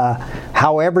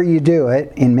 However you do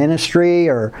it, in ministry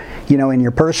or in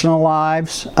your personal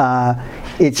lives,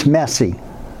 it's messy,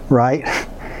 right?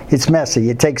 It's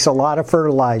messy. It takes a lot of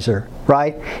fertilizer,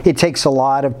 right? It takes a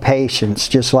lot of patience,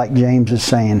 just like James is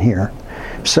saying here.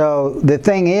 So the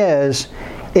thing is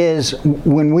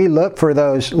when we look for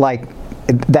those, like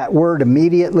that word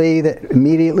immediately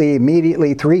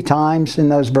 3 times in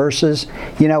those verses,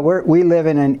 we live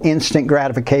in an instant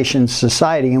gratification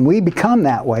society, and we become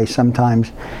that way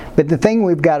sometimes. But the thing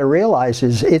we've got to realize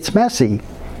is it's messy.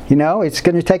 It's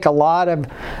going to take a lot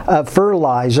of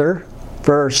fertilizer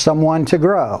for someone to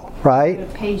grow, right? A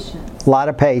lot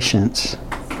of patience.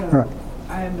 So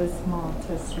I have a small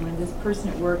testimony. This person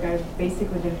at work, I've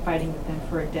basically been fighting with them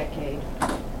for a decade.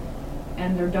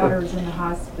 And their daughter's in the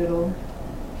hospital,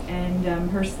 and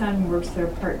her son works there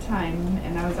part-time,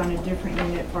 and I was on a different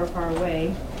unit far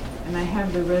away, and I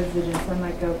have the residence on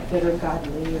like a bitter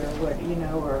godly or what,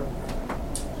 or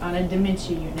on a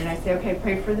dementia unit. I say, okay,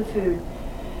 pray for the food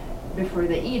before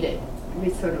they eat it.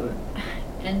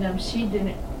 And she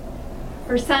didn't,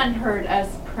 her son heard us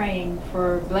praying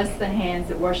for bless the hands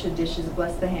that wash the dishes,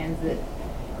 bless the hands that,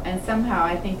 and somehow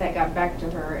I think that got back to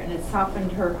her, and it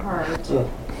softened her heart.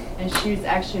 And she was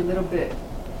actually a little bit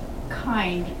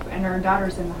kind, and her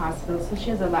daughter's in the hospital, so she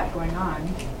has a lot going on.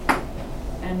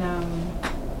 And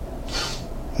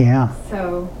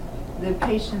so the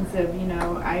patience of,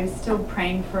 I was still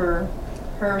praying for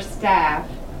her staff,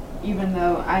 even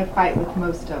though I fight with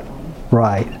most of them.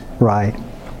 Right.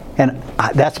 And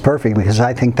that's perfect, because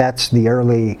I think that's the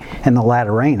early and the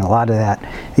latter rain. A lot of that,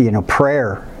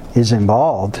 prayer is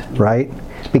involved, right?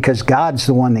 Because God's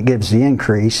the one that gives the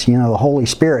increase. The Holy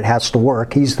Spirit has to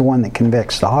work. He's the one that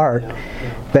convicts the heart.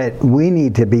 But we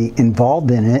need to be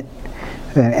involved in it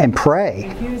and pray.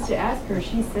 If you was to ask her,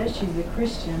 she says she's a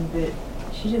Christian, but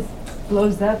she just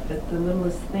blows up at the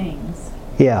littlest things.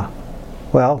 Yeah.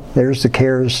 Well, there's the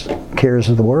cares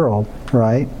of the world,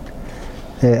 right?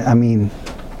 I mean,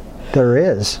 there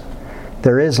is.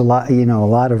 there is a lot, a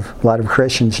lot of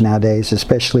Christians nowadays,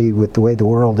 especially with the way the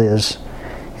world is,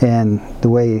 and the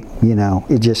way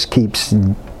it just keeps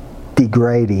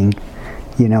degrading,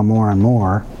 more and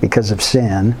more because of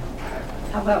sin.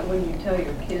 How about when you tell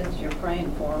your kids you're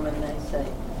praying for them and they say,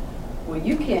 well,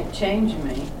 you can't change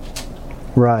me.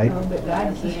 Right. Oh, but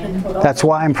God can. That's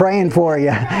why I'm praying for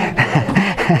you. Mine,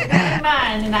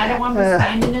 and I don't want him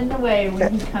standing in the way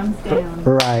when he comes down.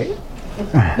 Right.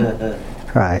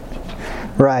 Right.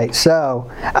 Right. So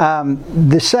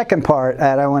the second part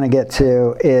that I want to get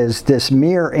to is this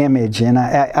mirror image, and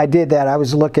I did that. I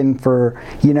was looking for,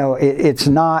 it's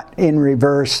not in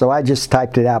reverse, so I just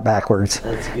typed it out backwards.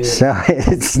 That's good. So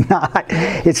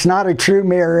it's not a true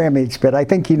mirror image, but I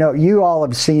think you all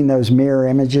have seen those mirror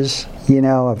images,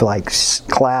 of like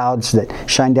clouds that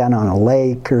shine down on a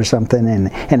lake or something,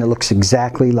 and it looks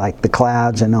exactly like the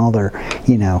clouds and all their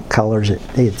colors.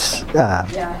 It's Yeah,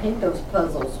 I hate those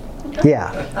puzzles.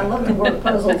 yeah. I love the word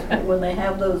puzzles, but when they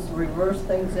have those reverse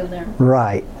things in there,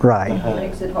 Right. it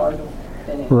makes it hard to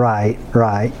finish.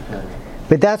 Right.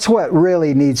 But that's what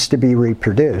really needs to be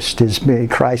reproduced, is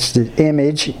Christ's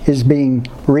image is being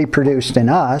reproduced in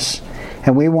us,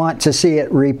 and we want to see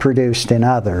it reproduced in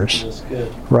others. That's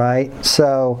good. Right?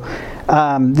 So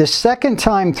the second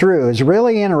time through is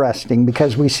really interesting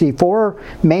because we see 4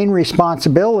 main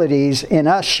responsibilities in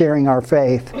us sharing our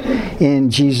faith in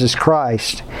Jesus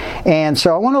Christ. And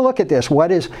so I want to look at this.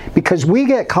 Because we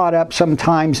get caught up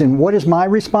sometimes in what is my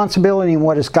responsibility and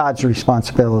what is God's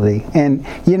responsibility. And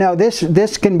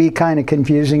this can be kind of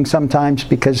confusing sometimes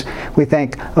because we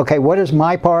think, okay, what is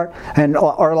my part?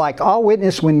 Or like I'll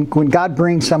witness when God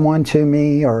brings someone to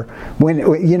me, or when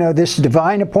this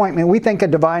divine appointment. We think a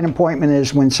divine appointment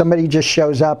is when somebody just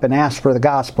shows up and asks for the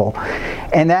gospel,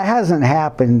 and that hasn't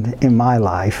happened in my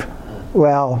life.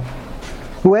 Well,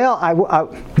 I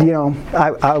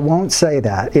won't say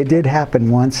that. It did happen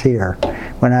once here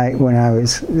when I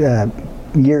was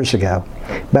years ago,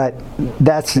 but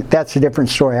that's a different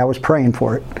story. I was praying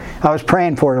for it. I was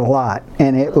praying for it a lot,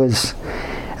 and it was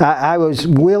I was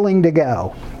willing to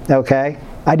go. Okay.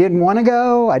 I didn't want to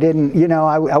go. I didn't,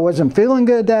 I wasn't feeling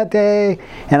good that day,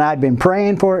 and I'd been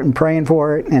praying for it,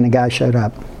 and a guy showed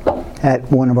up at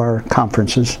one of our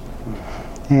conferences,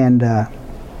 and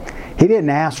he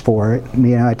didn't ask for it.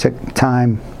 I took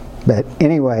time, but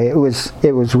anyway, it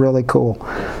was really cool.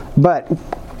 But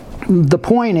the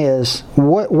point is,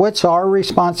 what's our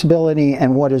responsibility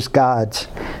and what is God's?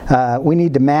 We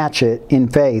need to match it in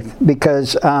faith,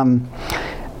 because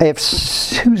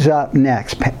who's up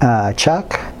next?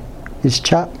 Chuck? Is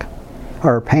Chuck?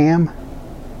 Or Pam?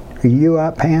 Are you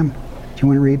up, Pam? Do you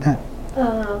want to read that?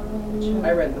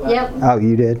 I read the last Yep. Oh,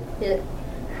 you did?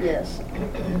 Yes.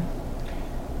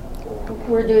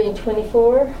 We're doing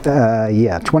 24.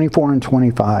 Yeah, 24 and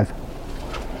 25.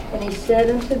 And he said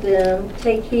unto them,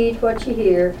 take heed what ye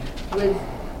hear, with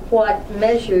what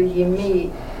measure ye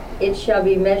mete, it shall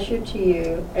be measured to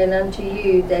you, and unto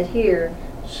you that hear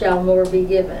shall more be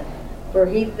given. For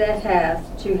he that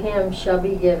hath, to him shall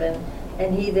be given,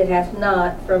 and he that hath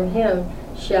not, from him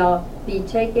shall be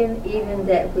taken even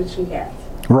that which he hath.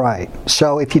 Right.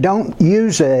 So if you don't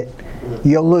use it,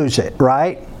 you'll lose it,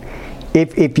 right?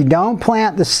 If you don't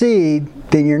plant the seed,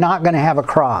 then you're not going to have a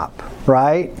crop,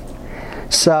 right?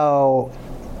 So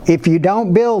if you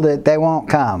don't build it, they won't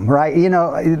come, right? You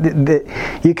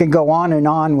can go on and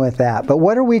on with that. But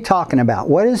what are we talking about?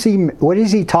 What is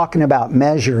he talking about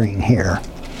measuring here?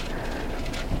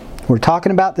 We're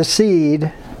talking about the seed.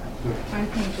 I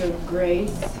think of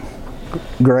grace.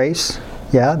 Grace,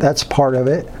 yeah, that's part of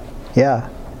it. Yeah,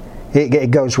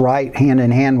 it goes right hand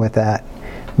in hand with that.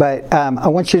 But I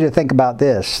want you to think about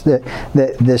this: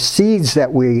 the seeds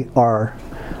that we are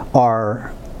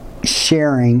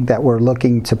sharing, that we're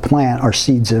looking to plant, are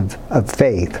seeds of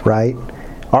faith, right?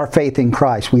 Our faith in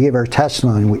Christ. We give our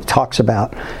testimony. It talks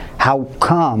about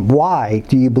why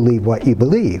do you believe what you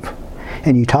believe?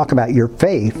 And you talk about your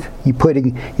faith. You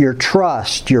putting your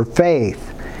trust, your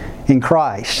faith in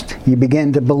Christ. You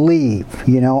begin to believe.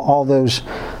 All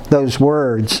those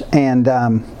words. And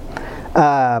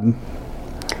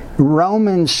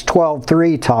Romans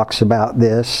 12:3 talks about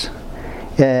this,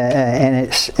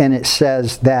 and it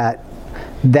says that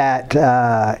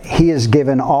He has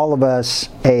given all of us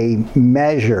a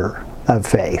measure of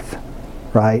faith,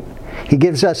 right? He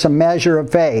gives us a measure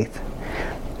of faith.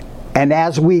 And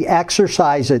as we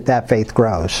exercise it, that faith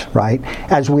grows, right?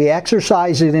 As we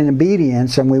exercise it in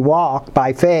obedience and we walk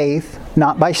by faith,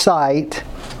 not by sight,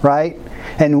 right?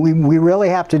 And we really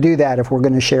have to do that if we're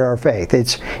going to share our faith.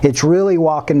 It's really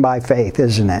walking by faith,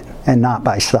 isn't it? And not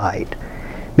by sight.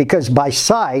 Because by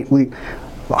sight,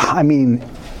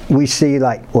 we see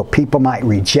like, well, people might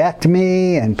reject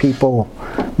me, and people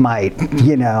might,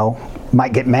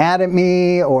 might get mad at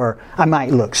me, or I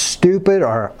might look stupid,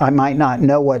 or I might not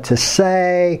know what to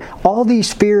say. All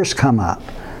these fears come up.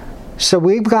 So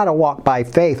we've got to walk by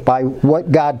faith, by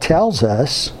what God tells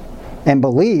us, and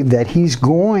believe that He's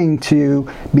going to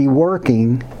be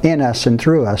working in us and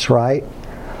through us, right?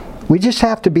 We just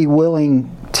have to be willing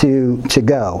to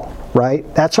go, right?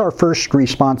 That's our first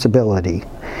responsibility.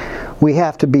 We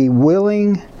have to be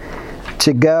willing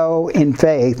to go in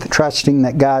faith, trusting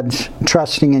in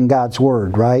God's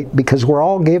Word, right? Because we're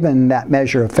all given that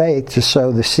measure of faith to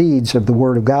sow the seeds of the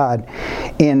Word of God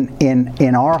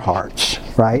in our hearts,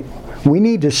 right? We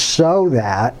need to sow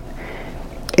that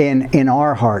in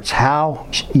our hearts. How,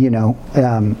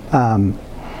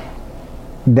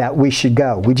 that we should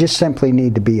go. We just simply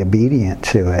need to be obedient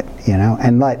to it,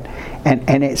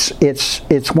 and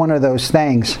it's one of those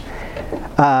things.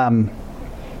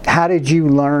 How did you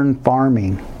learn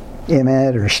farming,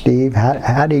 Emmett or Steve?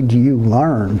 How did you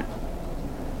learn?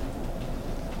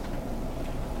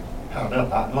 How did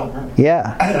I learn?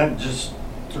 Yeah. Just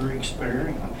through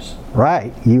experience.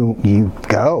 Right. You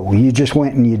go. You just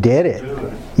went and you did it.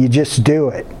 You just do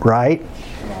it, right?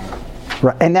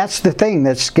 Right. And that's the thing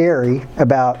that's scary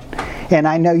about, and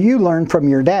I know you learned from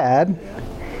your dad,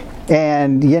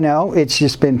 and it's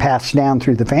just been passed down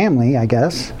through the family, I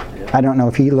guess. I don't know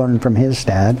if he learned from his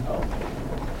dad,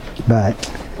 but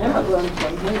Emmett learned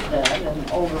from his dad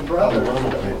and older brother.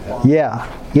 yeah.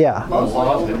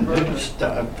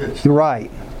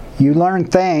 Right. You learn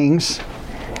things,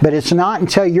 but it's not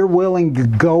until you're willing to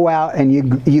go out and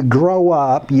you grow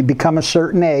up, you become a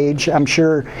certain age. I'm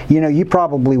sure, you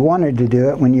probably wanted to do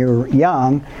it when you were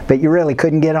young, but you really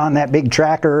couldn't get on that big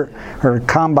tractor or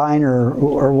combine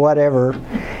or whatever.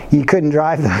 You couldn't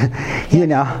drive the, He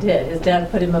did. His dad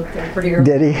put him up there pretty early.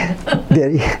 Did he?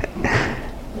 Did he?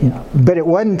 Yeah. But it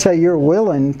wasn't until you're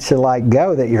willing to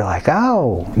go that you're like,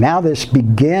 oh, now this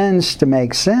begins to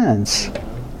make sense,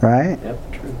 right?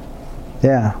 Yep, true.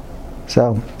 Yeah.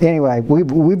 So anyway,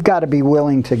 we've got to be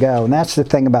willing to go, and that's the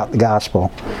thing about the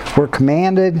gospel. We're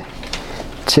commanded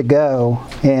to go,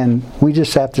 and we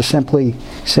just have to simply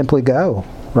go,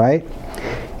 right?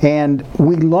 And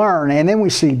we learn, and then we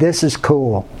see this is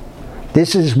cool.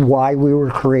 This is why we were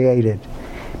created,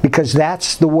 because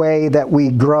that's the way that we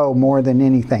grow more than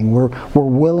anything. We're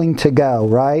willing to go,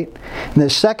 right? And the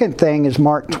second thing is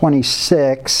Mark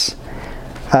 26.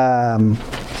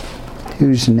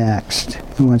 Who's next?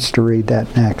 Who wants to read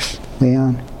that next?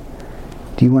 Leon?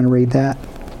 Do you want to read that?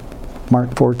 Mark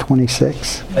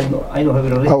 4:26. I don't have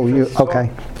it on. Oh, you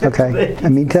okay? Okay,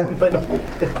 Amita.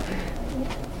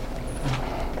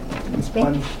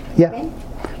 Spanish. Yeah.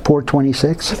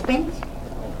 4:26. Spanish.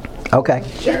 Okay.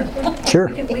 Sure.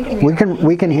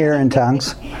 We can hear in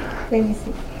tongues. Let me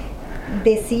see.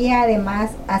 Decía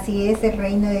además, así es el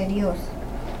reino de Dios,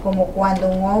 como cuando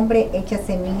un hombre echa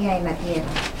semilla en la tierra.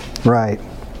 Right.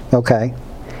 Okay.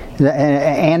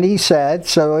 And he said,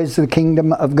 so is the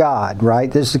kingdom of God,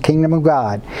 right? This is the kingdom of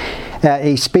God.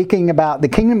 He's speaking about the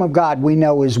kingdom of God we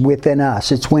know is within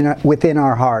us. It's within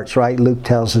our hearts, right? Luke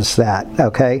tells us that,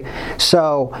 okay?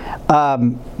 So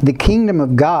the kingdom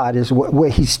of God is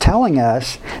what he's telling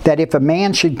us, that if a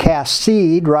man should cast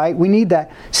seed, right? We need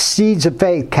that seeds of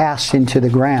faith cast into the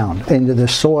ground, into the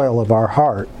soil of our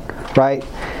heart, right?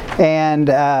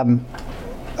 And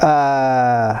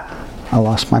I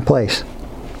lost my place.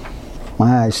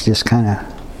 My eyes just kind of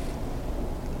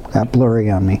got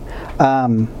blurry on me.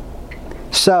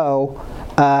 So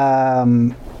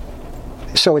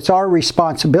it's our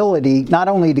responsibility not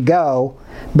only to go,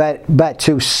 but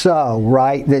to sow,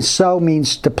 right? The sow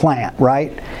means to plant,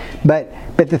 right? But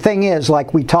the thing is,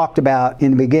 like we talked about in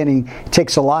the beginning, it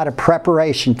takes a lot of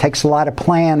preparation, it takes a lot of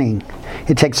planning,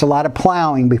 it takes a lot of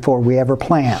plowing before we ever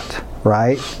plant,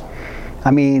 right? I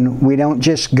mean, we don't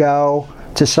just go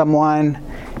to someone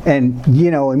and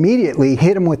immediately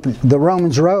hit them with the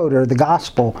Romans Road or the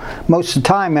gospel. Most of the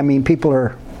time, I mean, people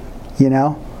are,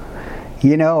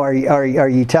 or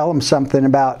you tell them something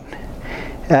about,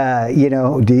 do you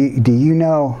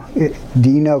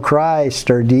know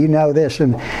Christ, or do you know this?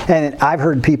 And I've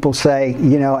heard people say,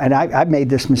 and I've made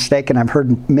this mistake, and I've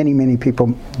heard many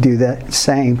people do the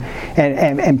same,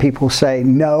 and people say,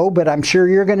 no, but I'm sure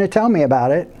you're going to tell me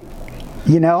about it.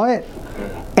 You know it?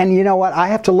 And you know what? I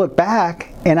have to look back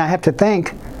and I have to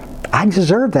think, I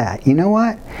deserve that. You know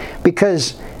what?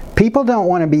 Because people don't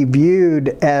want to be viewed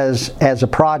as a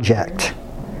project,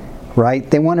 right?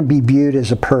 They want to be viewed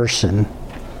as a person,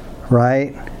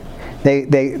 right?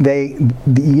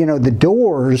 The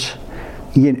doors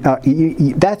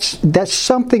that's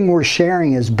something we're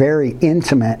sharing is very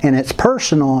intimate and it's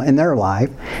personal in their life.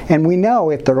 And we know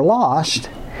if they're lost,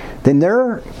 then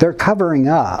they're covering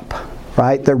up,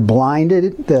 right? They're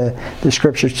blinded. The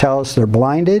scriptures tell us they're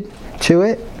blinded to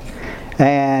it.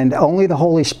 And only the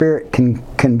Holy Spirit can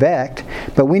convict.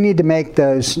 But we need to make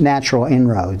those natural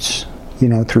inroads,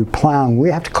 through plowing.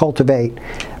 We have to cultivate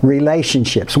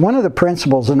relationships. One of the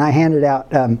principles, and I handed out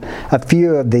a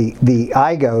few of the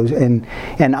IGOs, and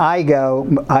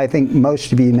IGO, I think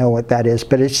most of you know what that is,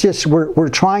 but it's just we're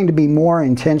trying to be more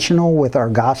intentional with our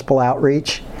gospel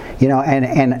outreach,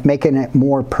 and making it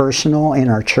more personal in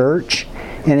our church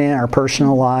and in our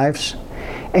personal lives.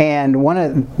 And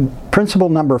principle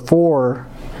number 4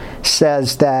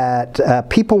 says that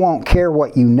people won't care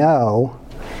what you know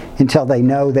until they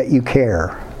know that you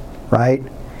care, right?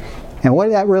 And what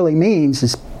that really means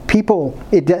is people.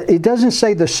 It doesn't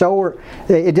say the sower.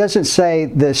 It doesn't say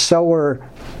the sower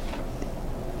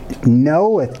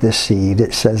knoweth the seed.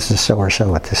 It says the sower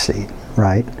soweth the seed,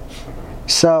 right?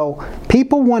 So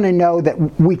people want to know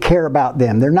that we care about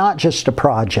them. They're not just a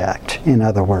project, in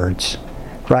other words,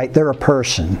 right? They're a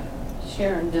person.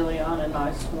 Sharon DeLeon and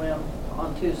I swim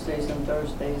on Tuesdays and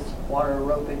Thursdays, water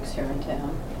aerobics here in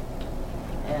town.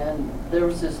 And there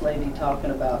was this lady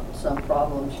talking about some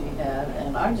problem she had,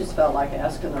 and I just felt like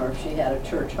asking her if she had a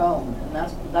church home, and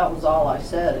that was all I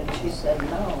said, and she said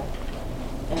no.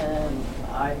 And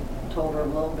I told her a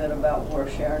little bit about where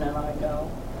Sharon and I go,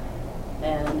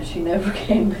 and she never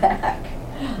came back.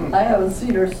 I haven't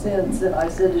seen her since, and I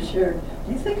said to Sharon,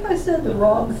 "Do you think I said the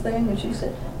wrong thing?" And she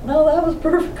said, "No, that was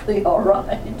perfectly all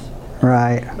right."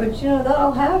 Right. But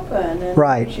that'll happen, and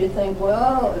right. you think,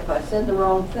 well, if I said the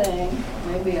wrong thing,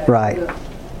 maybe I right. should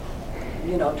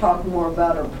have, talked more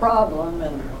about her problem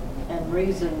and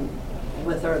reason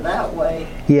with her that way,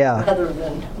 rather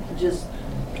than just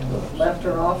left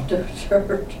her off to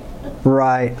church.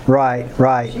 Right.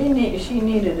 She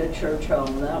needed a church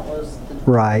home. That was the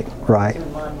right.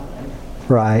 in my mind.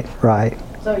 Right.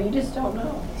 So you just don't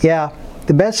know. Yeah.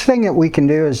 The best thing that we can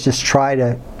do is just try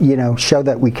to, show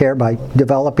that we care by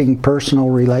developing personal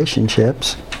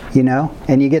relationships,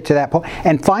 and you get to that point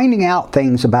and finding out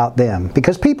things about them,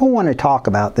 because people want to talk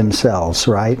about themselves,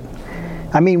 right?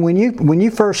 I mean, when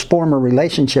you first form a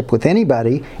relationship with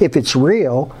anybody, if it's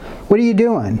real, what are you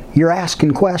doing? You're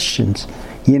asking questions.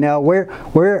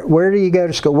 Where do you go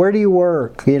to school? Where do you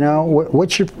work?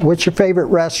 What's your favorite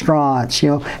restaurants?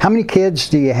 How many kids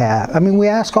do you have? I mean, we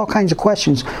ask all kinds of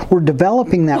questions. We're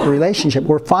developing that relationship.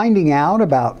 We're finding out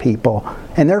about people,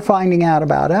 and they're finding out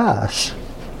about us.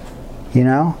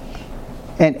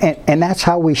 And that's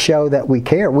how we show that we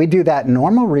care. We do that in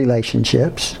normal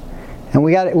relationships. And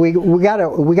we got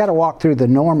to walk through the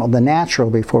natural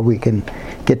before we can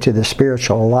get to the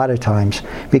spiritual a lot of times,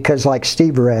 because like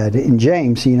Steve read in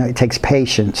James, it takes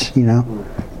patience.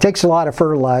 It takes a lot of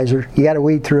fertilizer. You got to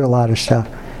weed through a lot of stuff,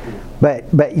 but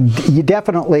you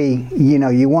definitely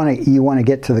you want to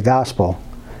get to the gospel,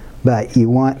 but you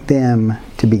want them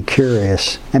to be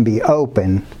curious and be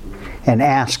open and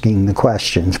asking the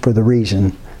questions for the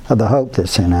reason of the hope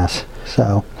that's in us.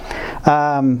 So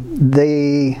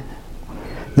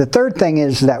the third thing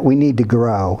is that we need to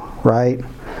grow, right?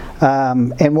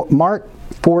 And Mark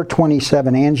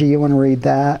 4:27, Angie, you want to read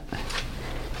that?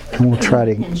 And we'll try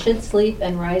to... And should sleep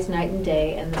and rise night and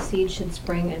day, and the seed should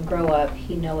spring and grow up,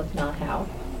 he knoweth not how.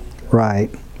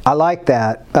 Right. I like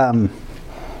that,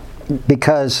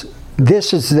 because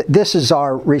this is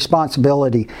our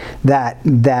responsibility, that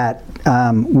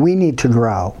we need to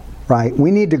grow, right?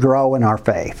 We need to grow in our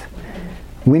faith.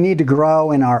 We need to grow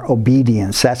in our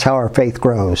obedience. That's how our faith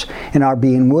grows. In our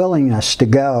being willingness to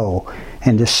go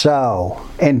and to sow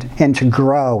and to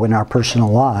grow in our personal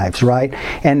lives, right?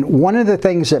 And one of the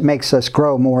things that makes us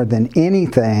grow more than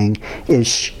anything is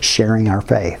sharing our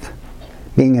faith.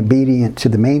 Being obedient to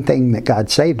the main thing that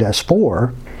God saved us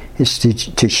for is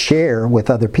to share with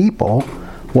other people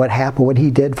what happened, what He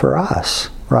did for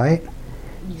us, right?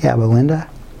 Yeah, Belinda?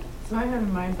 So I have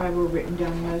in my Bible written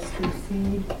down mustard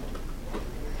seed.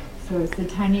 So it's the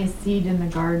tiniest seed in the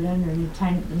garden, or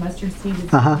the mustard seed is the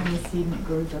tiniest seed, and it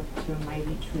grows up to a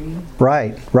mighty tree.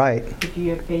 Right. If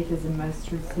you have faith as a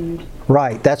mustard seed.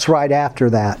 Right, that's right after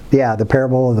that. Yeah, the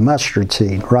parable of the mustard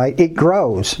seed, right? It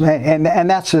grows, and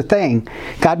that's the thing.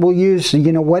 God will use,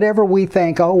 whatever we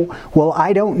think, oh, well,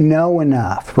 I don't know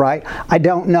enough, right? I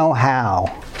don't know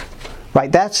how,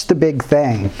 right? That's the big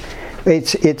thing.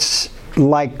 It's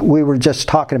like we were just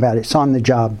talking about, it's on the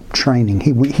job training.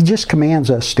 He just commands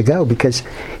us to go because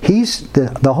he's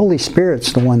the Holy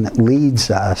Spirit's the one that leads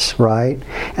us, right?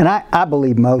 And I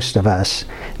believe most of us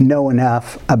know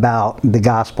enough about the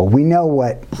gospel. We know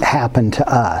what happened to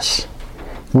us.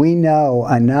 We know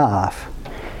enough,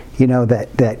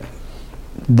 that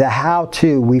the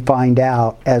how-to we find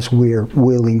out as we're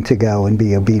willing to go and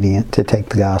be obedient to take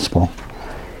the gospel.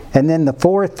 And then the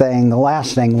fourth thing, the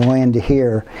last thing we'll end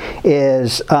here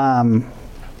is Mark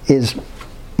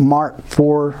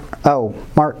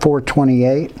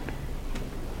 4:28.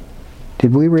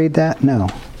 Did we read that? No.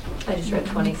 I just read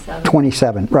 27.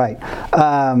 27, right.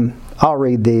 I'll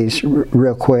read these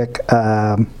real quick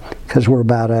because we're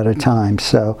about out of time.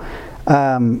 So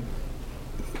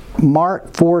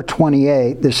Mark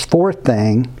 4:28, this fourth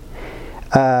thing,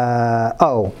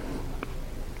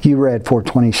 you read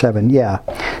 4:27, yeah.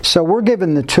 So we're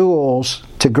given the tools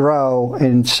to grow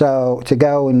and sow, to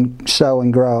go and sow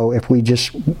and grow if we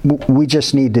just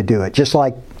need to do it. Just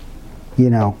like,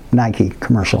 Nike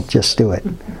commercial, just do it,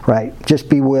 right? Just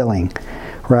be willing,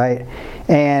 right?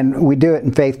 And we do it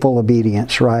in faithful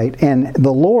obedience, right? And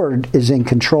the Lord is in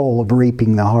control of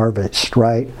reaping the harvest,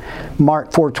 right?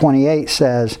 Mark 4:28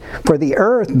 says, "For the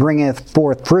earth bringeth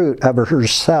forth fruit of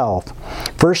herself,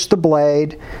 first the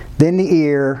blade, then the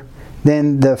ear,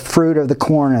 then the fruit of the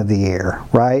corn of the ear,"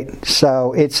 right?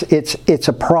 So it's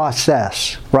a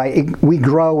process, right? We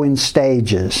grow in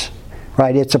stages,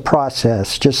 right? It's a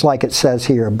process, just like it says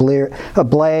here, a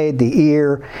blade, the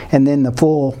ear, and then the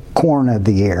full corn of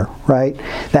the ear, right?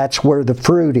 That's where the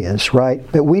fruit is, right?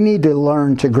 But we need to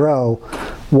learn to grow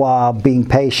while being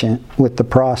patient with the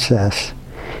process.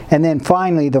 And then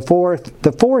finally, the fourth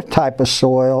type of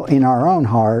soil in our own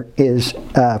heart is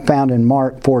found in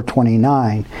Mark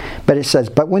 4:29. But it says,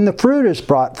 "But when the fruit is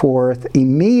brought forth,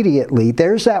 immediately,"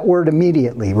 there's that word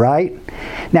immediately, right?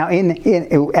 Now,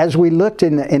 as we looked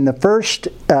in the first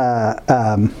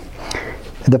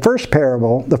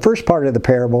parable, the first part of the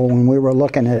parable, when we were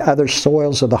looking at other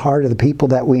soils of the heart of the people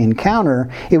that we encounter,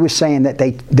 it was saying that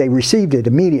they received it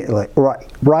immediately,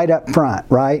 right up front,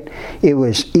 right? It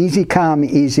was easy come,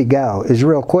 easy go. It was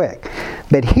real quick.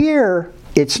 But here,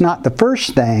 it's not the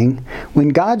first thing. When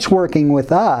God's working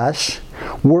with us,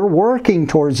 we're working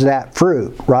towards that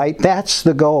fruit, right? That's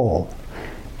the goal.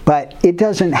 But it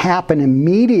doesn't happen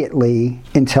immediately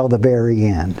until the very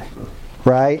end,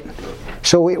 right?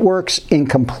 So it works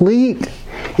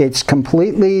it's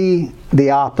completely the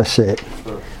opposite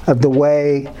of the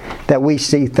way that we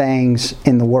see things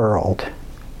in the world,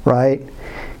 right?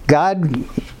 God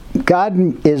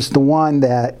is the one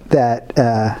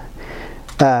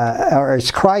or it's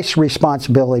Christ's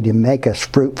responsibility to make us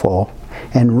fruitful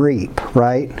and reap,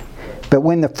 right? But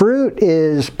when the fruit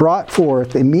is brought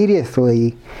forth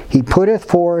immediately, He putteth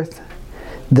forth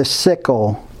the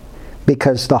sickle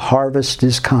because the harvest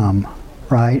is come.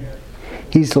 Right?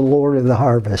 He's the Lord of the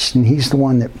harvest, and He's the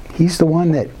one that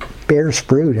bears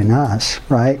fruit in us,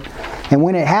 right? And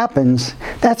when it happens,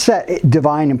 that's that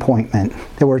divine appointment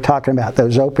that we're talking about.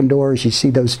 Those open doors, you see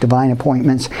those divine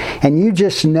appointments, and you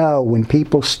just know when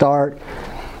people start,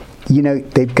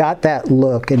 they've got that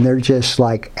look, and they're just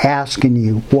like asking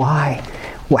you, why?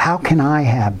 Well, how can I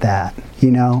have that?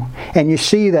 And you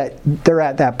see that they're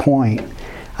at that point.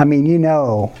 I mean,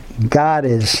 God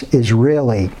is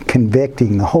really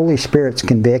convicting. The Holy Spirit's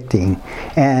convicting.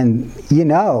 And,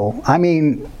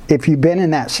 if you've been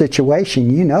in that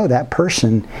situation, that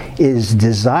person is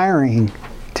desiring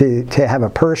to have a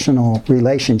personal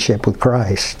relationship with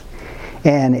Christ.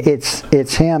 And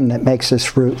it's Him that makes us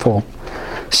fruitful.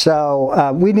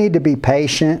 So we need to be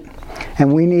patient,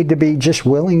 and we need to be just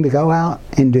willing to go out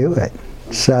and do it.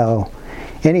 So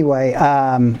anyway,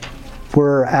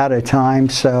 we're out of time,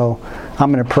 so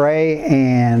I'm going to pray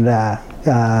and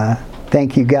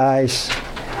thank you guys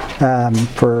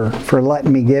for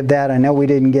letting me give that. I know we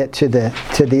didn't get to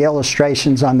the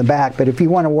illustrations on the back, but if you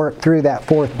want to work through that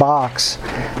fourth box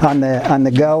on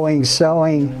the going,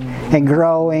 sowing, and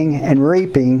growing and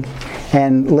reaping,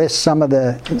 and list some of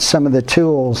the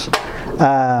tools,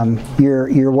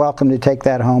 you're welcome to take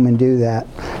that home and do that.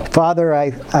 Father,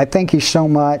 I thank you so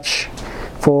much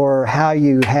for how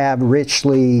you have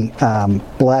richly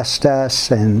blessed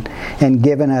us and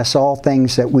given us all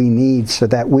things that we need so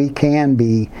that we can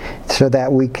be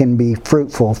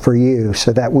fruitful for you,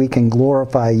 so that we can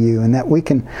glorify you and that we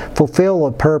can fulfill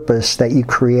a purpose that you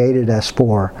created us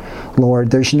for. Lord,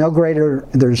 there's no greater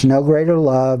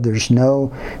love, there's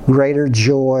no greater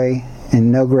joy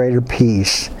and no greater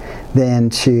peace than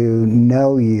to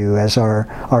know you as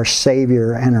our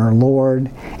Savior and our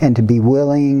Lord, and to be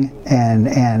willing and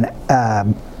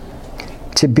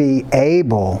to be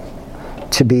able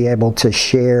to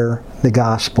share the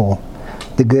gospel,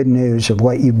 the good news of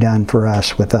what you've done for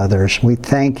us with others. We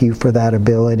thank you for that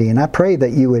ability, and I pray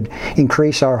that you would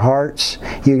increase our hearts,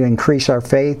 you'd increase our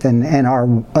faith, and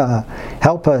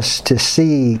help us to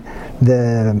see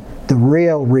the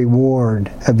real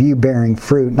reward of you bearing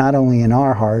fruit, not only in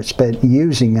our hearts, but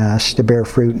using us to bear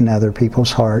fruit in other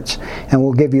people's hearts. And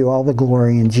we'll give you all the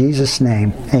glory in Jesus'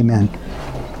 name. Amen.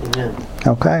 Amen.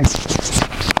 Okay.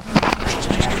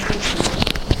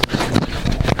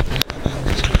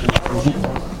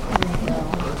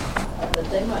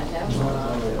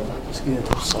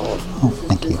 Oh,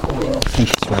 thank you. Thank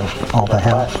you for all the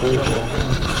help.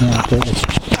 Yeah, good.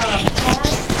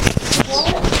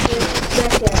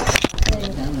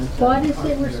 What is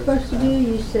it we're supposed to do?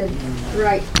 You said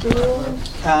write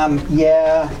rules.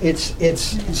 Yeah, it's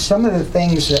some of the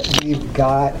things that we've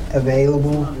got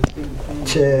available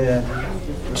to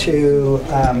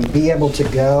be able to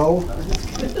go.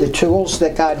 The tools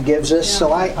that God gives us.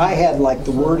 So I had like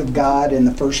the Word of God in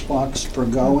the first box for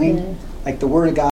going. Like the Word of God